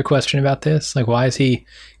was my other question about this. Like, why is he?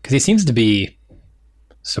 Because he seems to be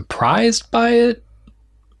surprised by it,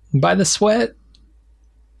 by the sweat.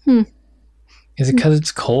 Is it because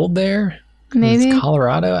it's cold there? Maybe it's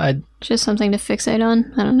Colorado. Just something to fixate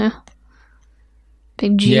on. I don't know.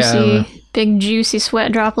 Big juicy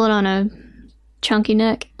sweat droplet on a chunky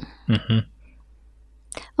neck. Mm-hmm.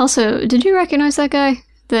 Also, did you recognize that guy?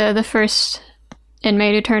 The first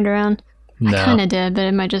inmate who turned around? No. I kind of did, but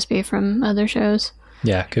it might just be from other shows.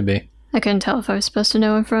 Yeah, could be. I couldn't tell if I was supposed to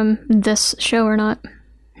know him from this show or not.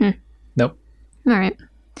 Nope. All right.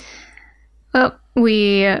 Well,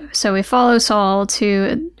 we follow Saul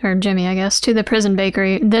or Jimmy, I guess, to the prison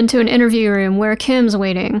bakery, then to an interview room where Kim's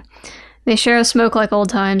waiting. They share a smoke like old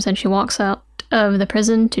times, and she walks out of the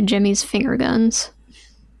prison to Jimmy's finger guns.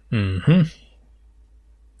 Mm-hmm.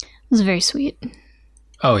 It was very sweet.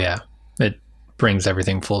 Oh, yeah. It brings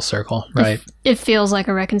everything full circle, right? It feels like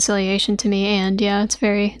a reconciliation to me, and yeah,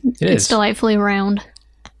 it's delightfully round.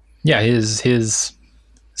 Yeah, his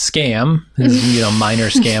scam, his minor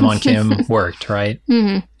scam on Kim worked, right?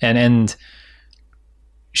 Mm-hmm. And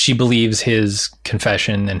she believes his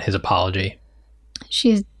confession and his apology.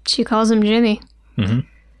 She calls him Jimmy. Mm-hmm.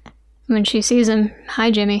 When she sees him, "Hi,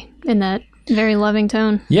 Jimmy," in that very loving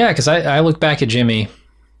tone. Yeah, because I look back at Jimmy,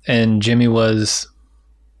 and Jimmy, when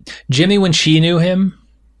she knew him,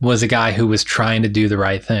 was a guy who was trying to do the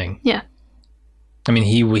right thing. Yeah. I mean,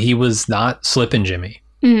 he was not slipping Jimmy.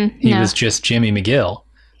 He was just Jimmy McGill.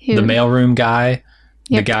 The mailroom guy,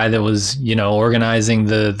 the guy that was, organizing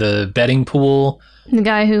the betting pool. The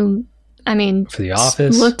guy who, for the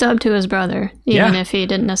office, looked up to his brother, even if he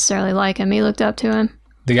didn't necessarily like him. He looked up to him.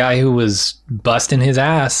 The guy who was busting his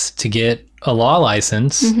ass to get a law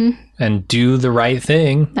license and do the right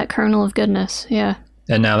thing. That kernel of goodness, yeah.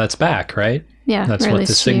 And now that's back, right? Yeah. That's what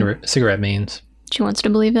the cigarette means. She wants to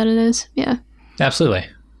believe that it is, yeah. Absolutely.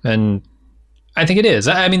 And I think it is.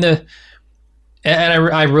 I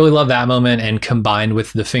really love that moment, and combined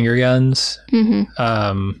with the finger guns.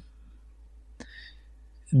 Mm-hmm.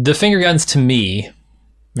 The finger guns, to me,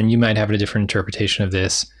 and you might have a different interpretation of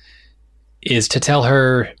this, is to tell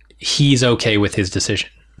her he's okay with his decision.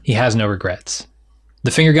 He has no regrets. The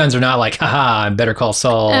finger guns are not like, haha, I'm Better Call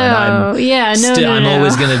Saul, and I'm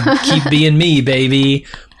always going to keep being me, baby.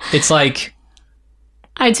 It's like,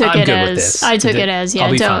 I took it as, yeah,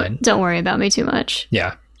 I'll be fine. Don't worry about me too much.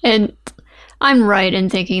 Yeah. And I'm right in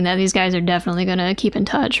thinking that these guys are definitely going to keep in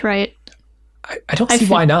touch, right? I don't see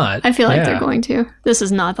why not. I feel like they're going to. This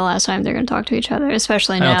is not the last time they're going to talk to each other,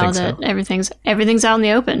 especially now that everything's out in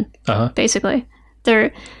the open. Basically,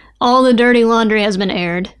 all the dirty laundry has been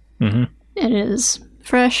aired. Mm-hmm. It is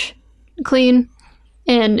fresh, clean,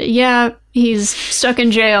 and yeah, he's stuck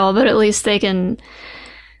in jail, but at least they can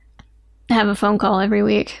have a phone call every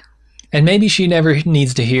week. And maybe she never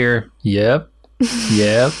needs to hear, yep,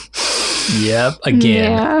 again.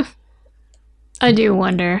 Yeah. I do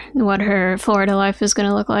wonder what her Florida life is going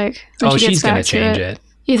to look like. She's going to change it.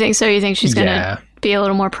 You think so? You think she's going to be a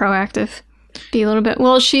little more proactive? Be a little bit...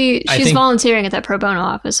 Well, she's volunteering at that pro bono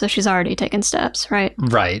office, so she's already taken steps, right?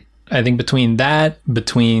 Right. I think between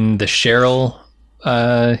the Cheryl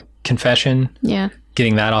confession,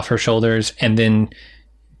 getting that off her shoulders, and then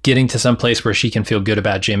getting to some place where she can feel good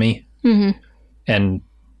about Jimmy, and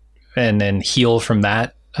then heal from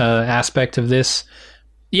that aspect of this.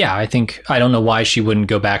 Yeah, I don't know why she wouldn't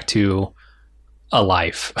go back to a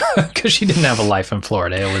life, because she didn't have a life in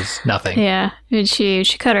Florida. It was nothing. Yeah, she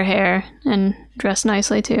cut her hair and dressed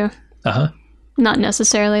nicely too. Not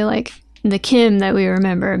necessarily like the Kim that we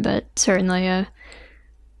remember, but certainly a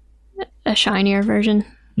shinier version.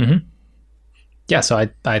 Mm-hmm. Yeah, so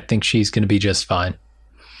I think she's going to be just fine.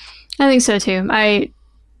 I think so too. I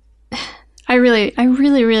really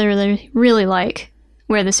like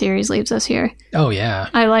where the series leaves us here. Oh yeah.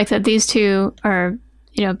 I like that these two are,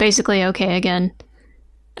 basically okay again.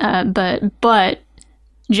 But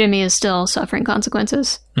Jimmy is still suffering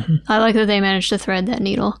consequences. Mm-hmm. I like that they managed to thread that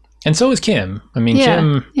needle. And so is Kim. I mean,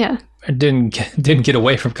 Kim didn't get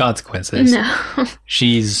away from consequences. No.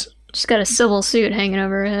 She's got a civil suit hanging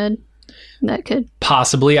over her head. That could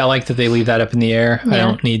possibly. I like that they leave that up in the air. Yeah. I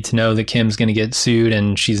don't need to know that Kim's going to get sued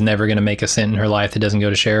and she's never going to make a cent in her life that doesn't go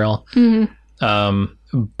to Cheryl.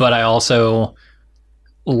 But I also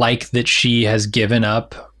like that she has given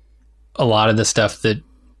up a lot of the stuff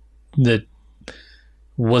that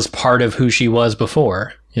was part of who she was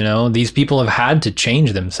before. You know, these people have had to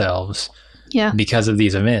change themselves because of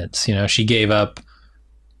these events. You know, she gave up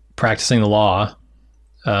practicing the law.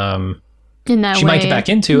 In that she way, might get back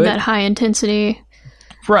into it. That high intensity,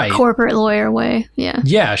 right? Corporate lawyer way. Yeah.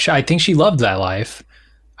 Yeah. I think she loved that life.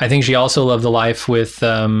 I think she also loved the life with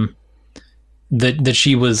that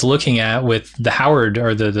she was looking at with the Howard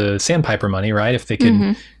or the Sandpiper money, right? If they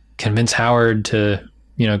could convince Howard to,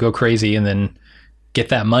 you know, go crazy and then get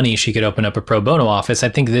that money, she could open up a pro bono office. I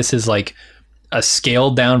think this is like a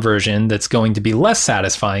scaled down version that's going to be less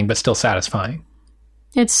satisfying, but still satisfying.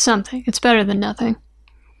 It's something. It's better than nothing.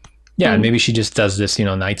 Yeah, and maybe she just does this, you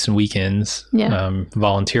know, nights and weekends, Yeah.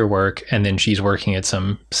 Volunteer work, and then she's working at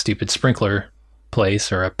some stupid sprinkler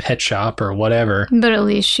place or a pet shop or whatever. But at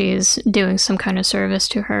least she's doing some kind of service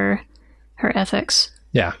to her ethics.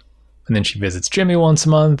 Yeah. And then she visits Jimmy once a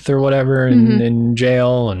month or whatever in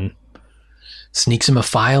jail and sneaks him a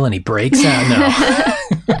file and he breaks out.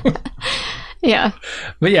 No. Yeah.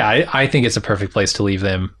 But yeah, I think it's a perfect place to leave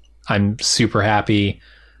them. I'm super happy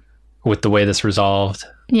with the way this resolved.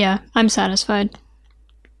 Yeah, I'm satisfied.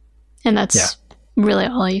 And that's really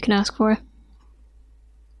all you can ask for.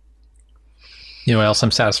 You know what else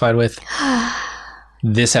I'm satisfied with?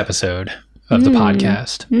 This episode of the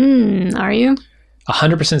podcast. Are you?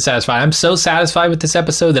 100% satisfied. I'm so satisfied with this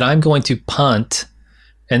episode that I'm going to punt.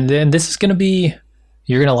 And then this is going to be...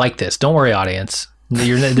 You're going to like this. Don't worry, audience.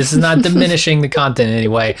 This is not diminishing the content in any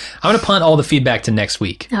way. I'm going to punt all the feedback to next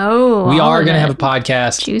week. Oh, we are going to have a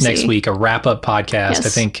podcast Juicy. Next week, a wrap-up podcast. Yes. I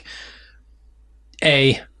think,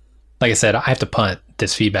 like I said, I have to punt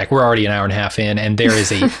this feedback. We're already an hour and a half in, and there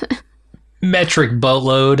is a metric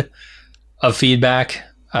boatload of feedback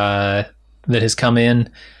that has come in.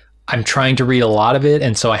 I'm trying to read a lot of it,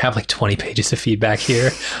 and so I have like 20 pages of feedback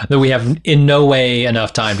here that we have in no way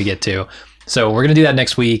enough time to get to. So we're going to do that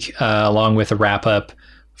next week, along with a wrap-up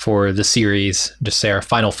for the series, just say our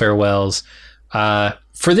final farewells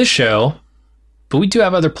for this show. But we do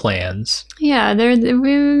have other plans. Yeah, we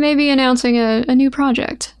may be announcing a new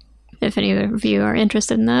project, if any of you are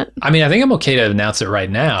interested in that. I mean, I think I'm okay to announce it right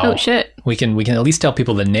now. Oh, shit. We can at least tell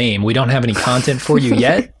people the name. We don't have any content for you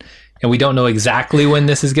yet, and we don't know exactly when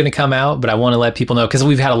this is going to come out, but I want to let people know, because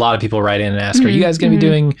we've had a lot of people write in and ask, are you guys going to be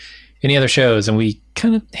doing any other shows? And we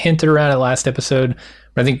kind of hinted around it last episode,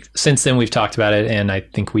 but I think since then we've talked about it, and I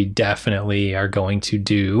think we definitely are going to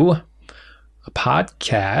do a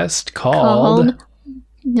podcast called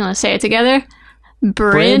you want to say it together?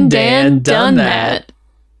 Brendan Done That.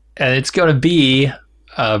 And it's going to be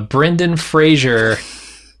a Brendan Fraser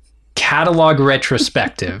catalog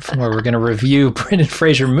retrospective, where we're going to review Brendan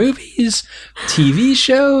Fraser movies, TV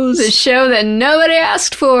shows. The show that nobody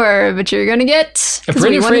asked for, but you're going to get.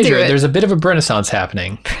 Brendan Fraser, there's a bit of a renaissance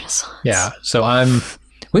happening. Renaissance. Yeah. So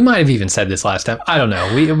we might have even said this last time. I don't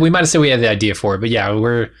know. We might have said we had the idea for it, but yeah,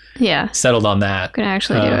 we're settled on that. Going to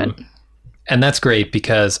actually do it. And that's great,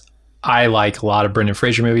 because I like a lot of Brendan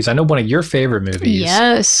Fraser movies. I know one of your favorite movies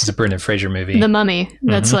is a Brendan Fraser movie. The Mummy.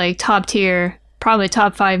 That's like top tier, probably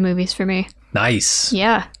top 5 movies for me. Nice.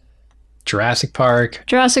 Yeah. Jurassic Park.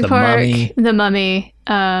 The Mummy.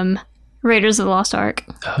 Raiders of the Lost Ark.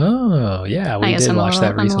 Oh, yeah. We did watch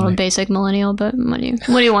that recently. I'm a little basic millennial, but what do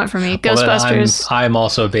you want from me? Ghostbusters. I'm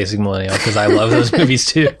also a basic millennial, because I love those movies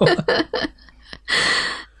too.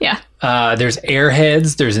 Yeah. There's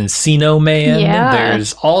Airheads, there's Encino Man,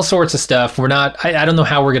 there's all sorts of stuff. We're not, I don't know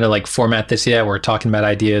how we're going to like format this yet. We're talking about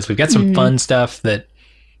ideas. We've got some fun stuff that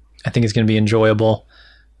I think is going to be enjoyable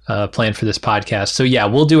planned for this podcast. So yeah,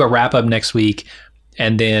 we'll do a wrap up next week,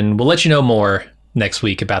 and then we'll let you know more next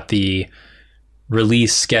week about the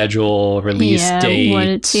release schedule, release date, what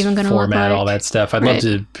it's even going to format, look like. all that stuff. I'd love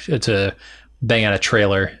to bang out a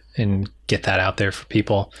trailer and get that out there for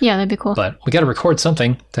people. Yeah, that'd be cool. But we got to record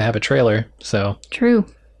something to have a trailer. So true.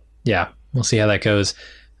 Yeah, we'll see how that goes.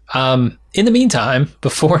 In the meantime,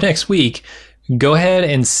 before next week, go ahead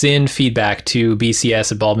and send feedback to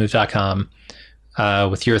bcs@baldmove.com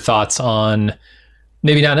with your thoughts on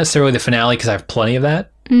maybe not necessarily the finale, because I have plenty of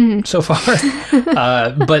that, so far.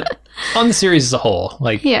 But on the series as a whole,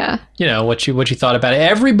 like, yeah, you know, what you thought about it.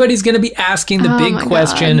 Everybody's going to be asking the big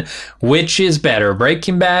question, God. Which is better,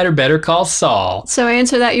 Breaking Bad or Better Call Saul? So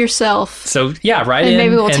answer that yourself. So yeah, write in. And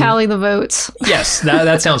maybe we'll tally the votes. Yes,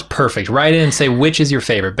 that sounds perfect. Write in and say, which is your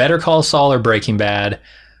favorite, Better Call Saul or Breaking Bad?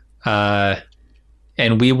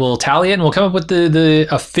 And we will tally it and we'll come up with the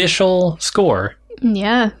official score.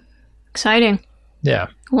 Yeah. Exciting. Yeah.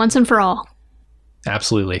 Once and for all.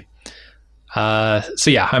 Absolutely. So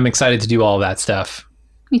yeah, I'm excited to do all of that stuff.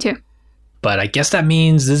 Me too. But I guess that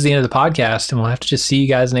means this is the end of the podcast and we'll have to just see you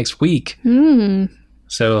guys next week.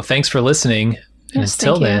 So thanks for listening. And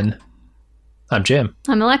until then, I'm Jim.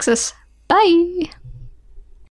 I'm Alexis. Bye.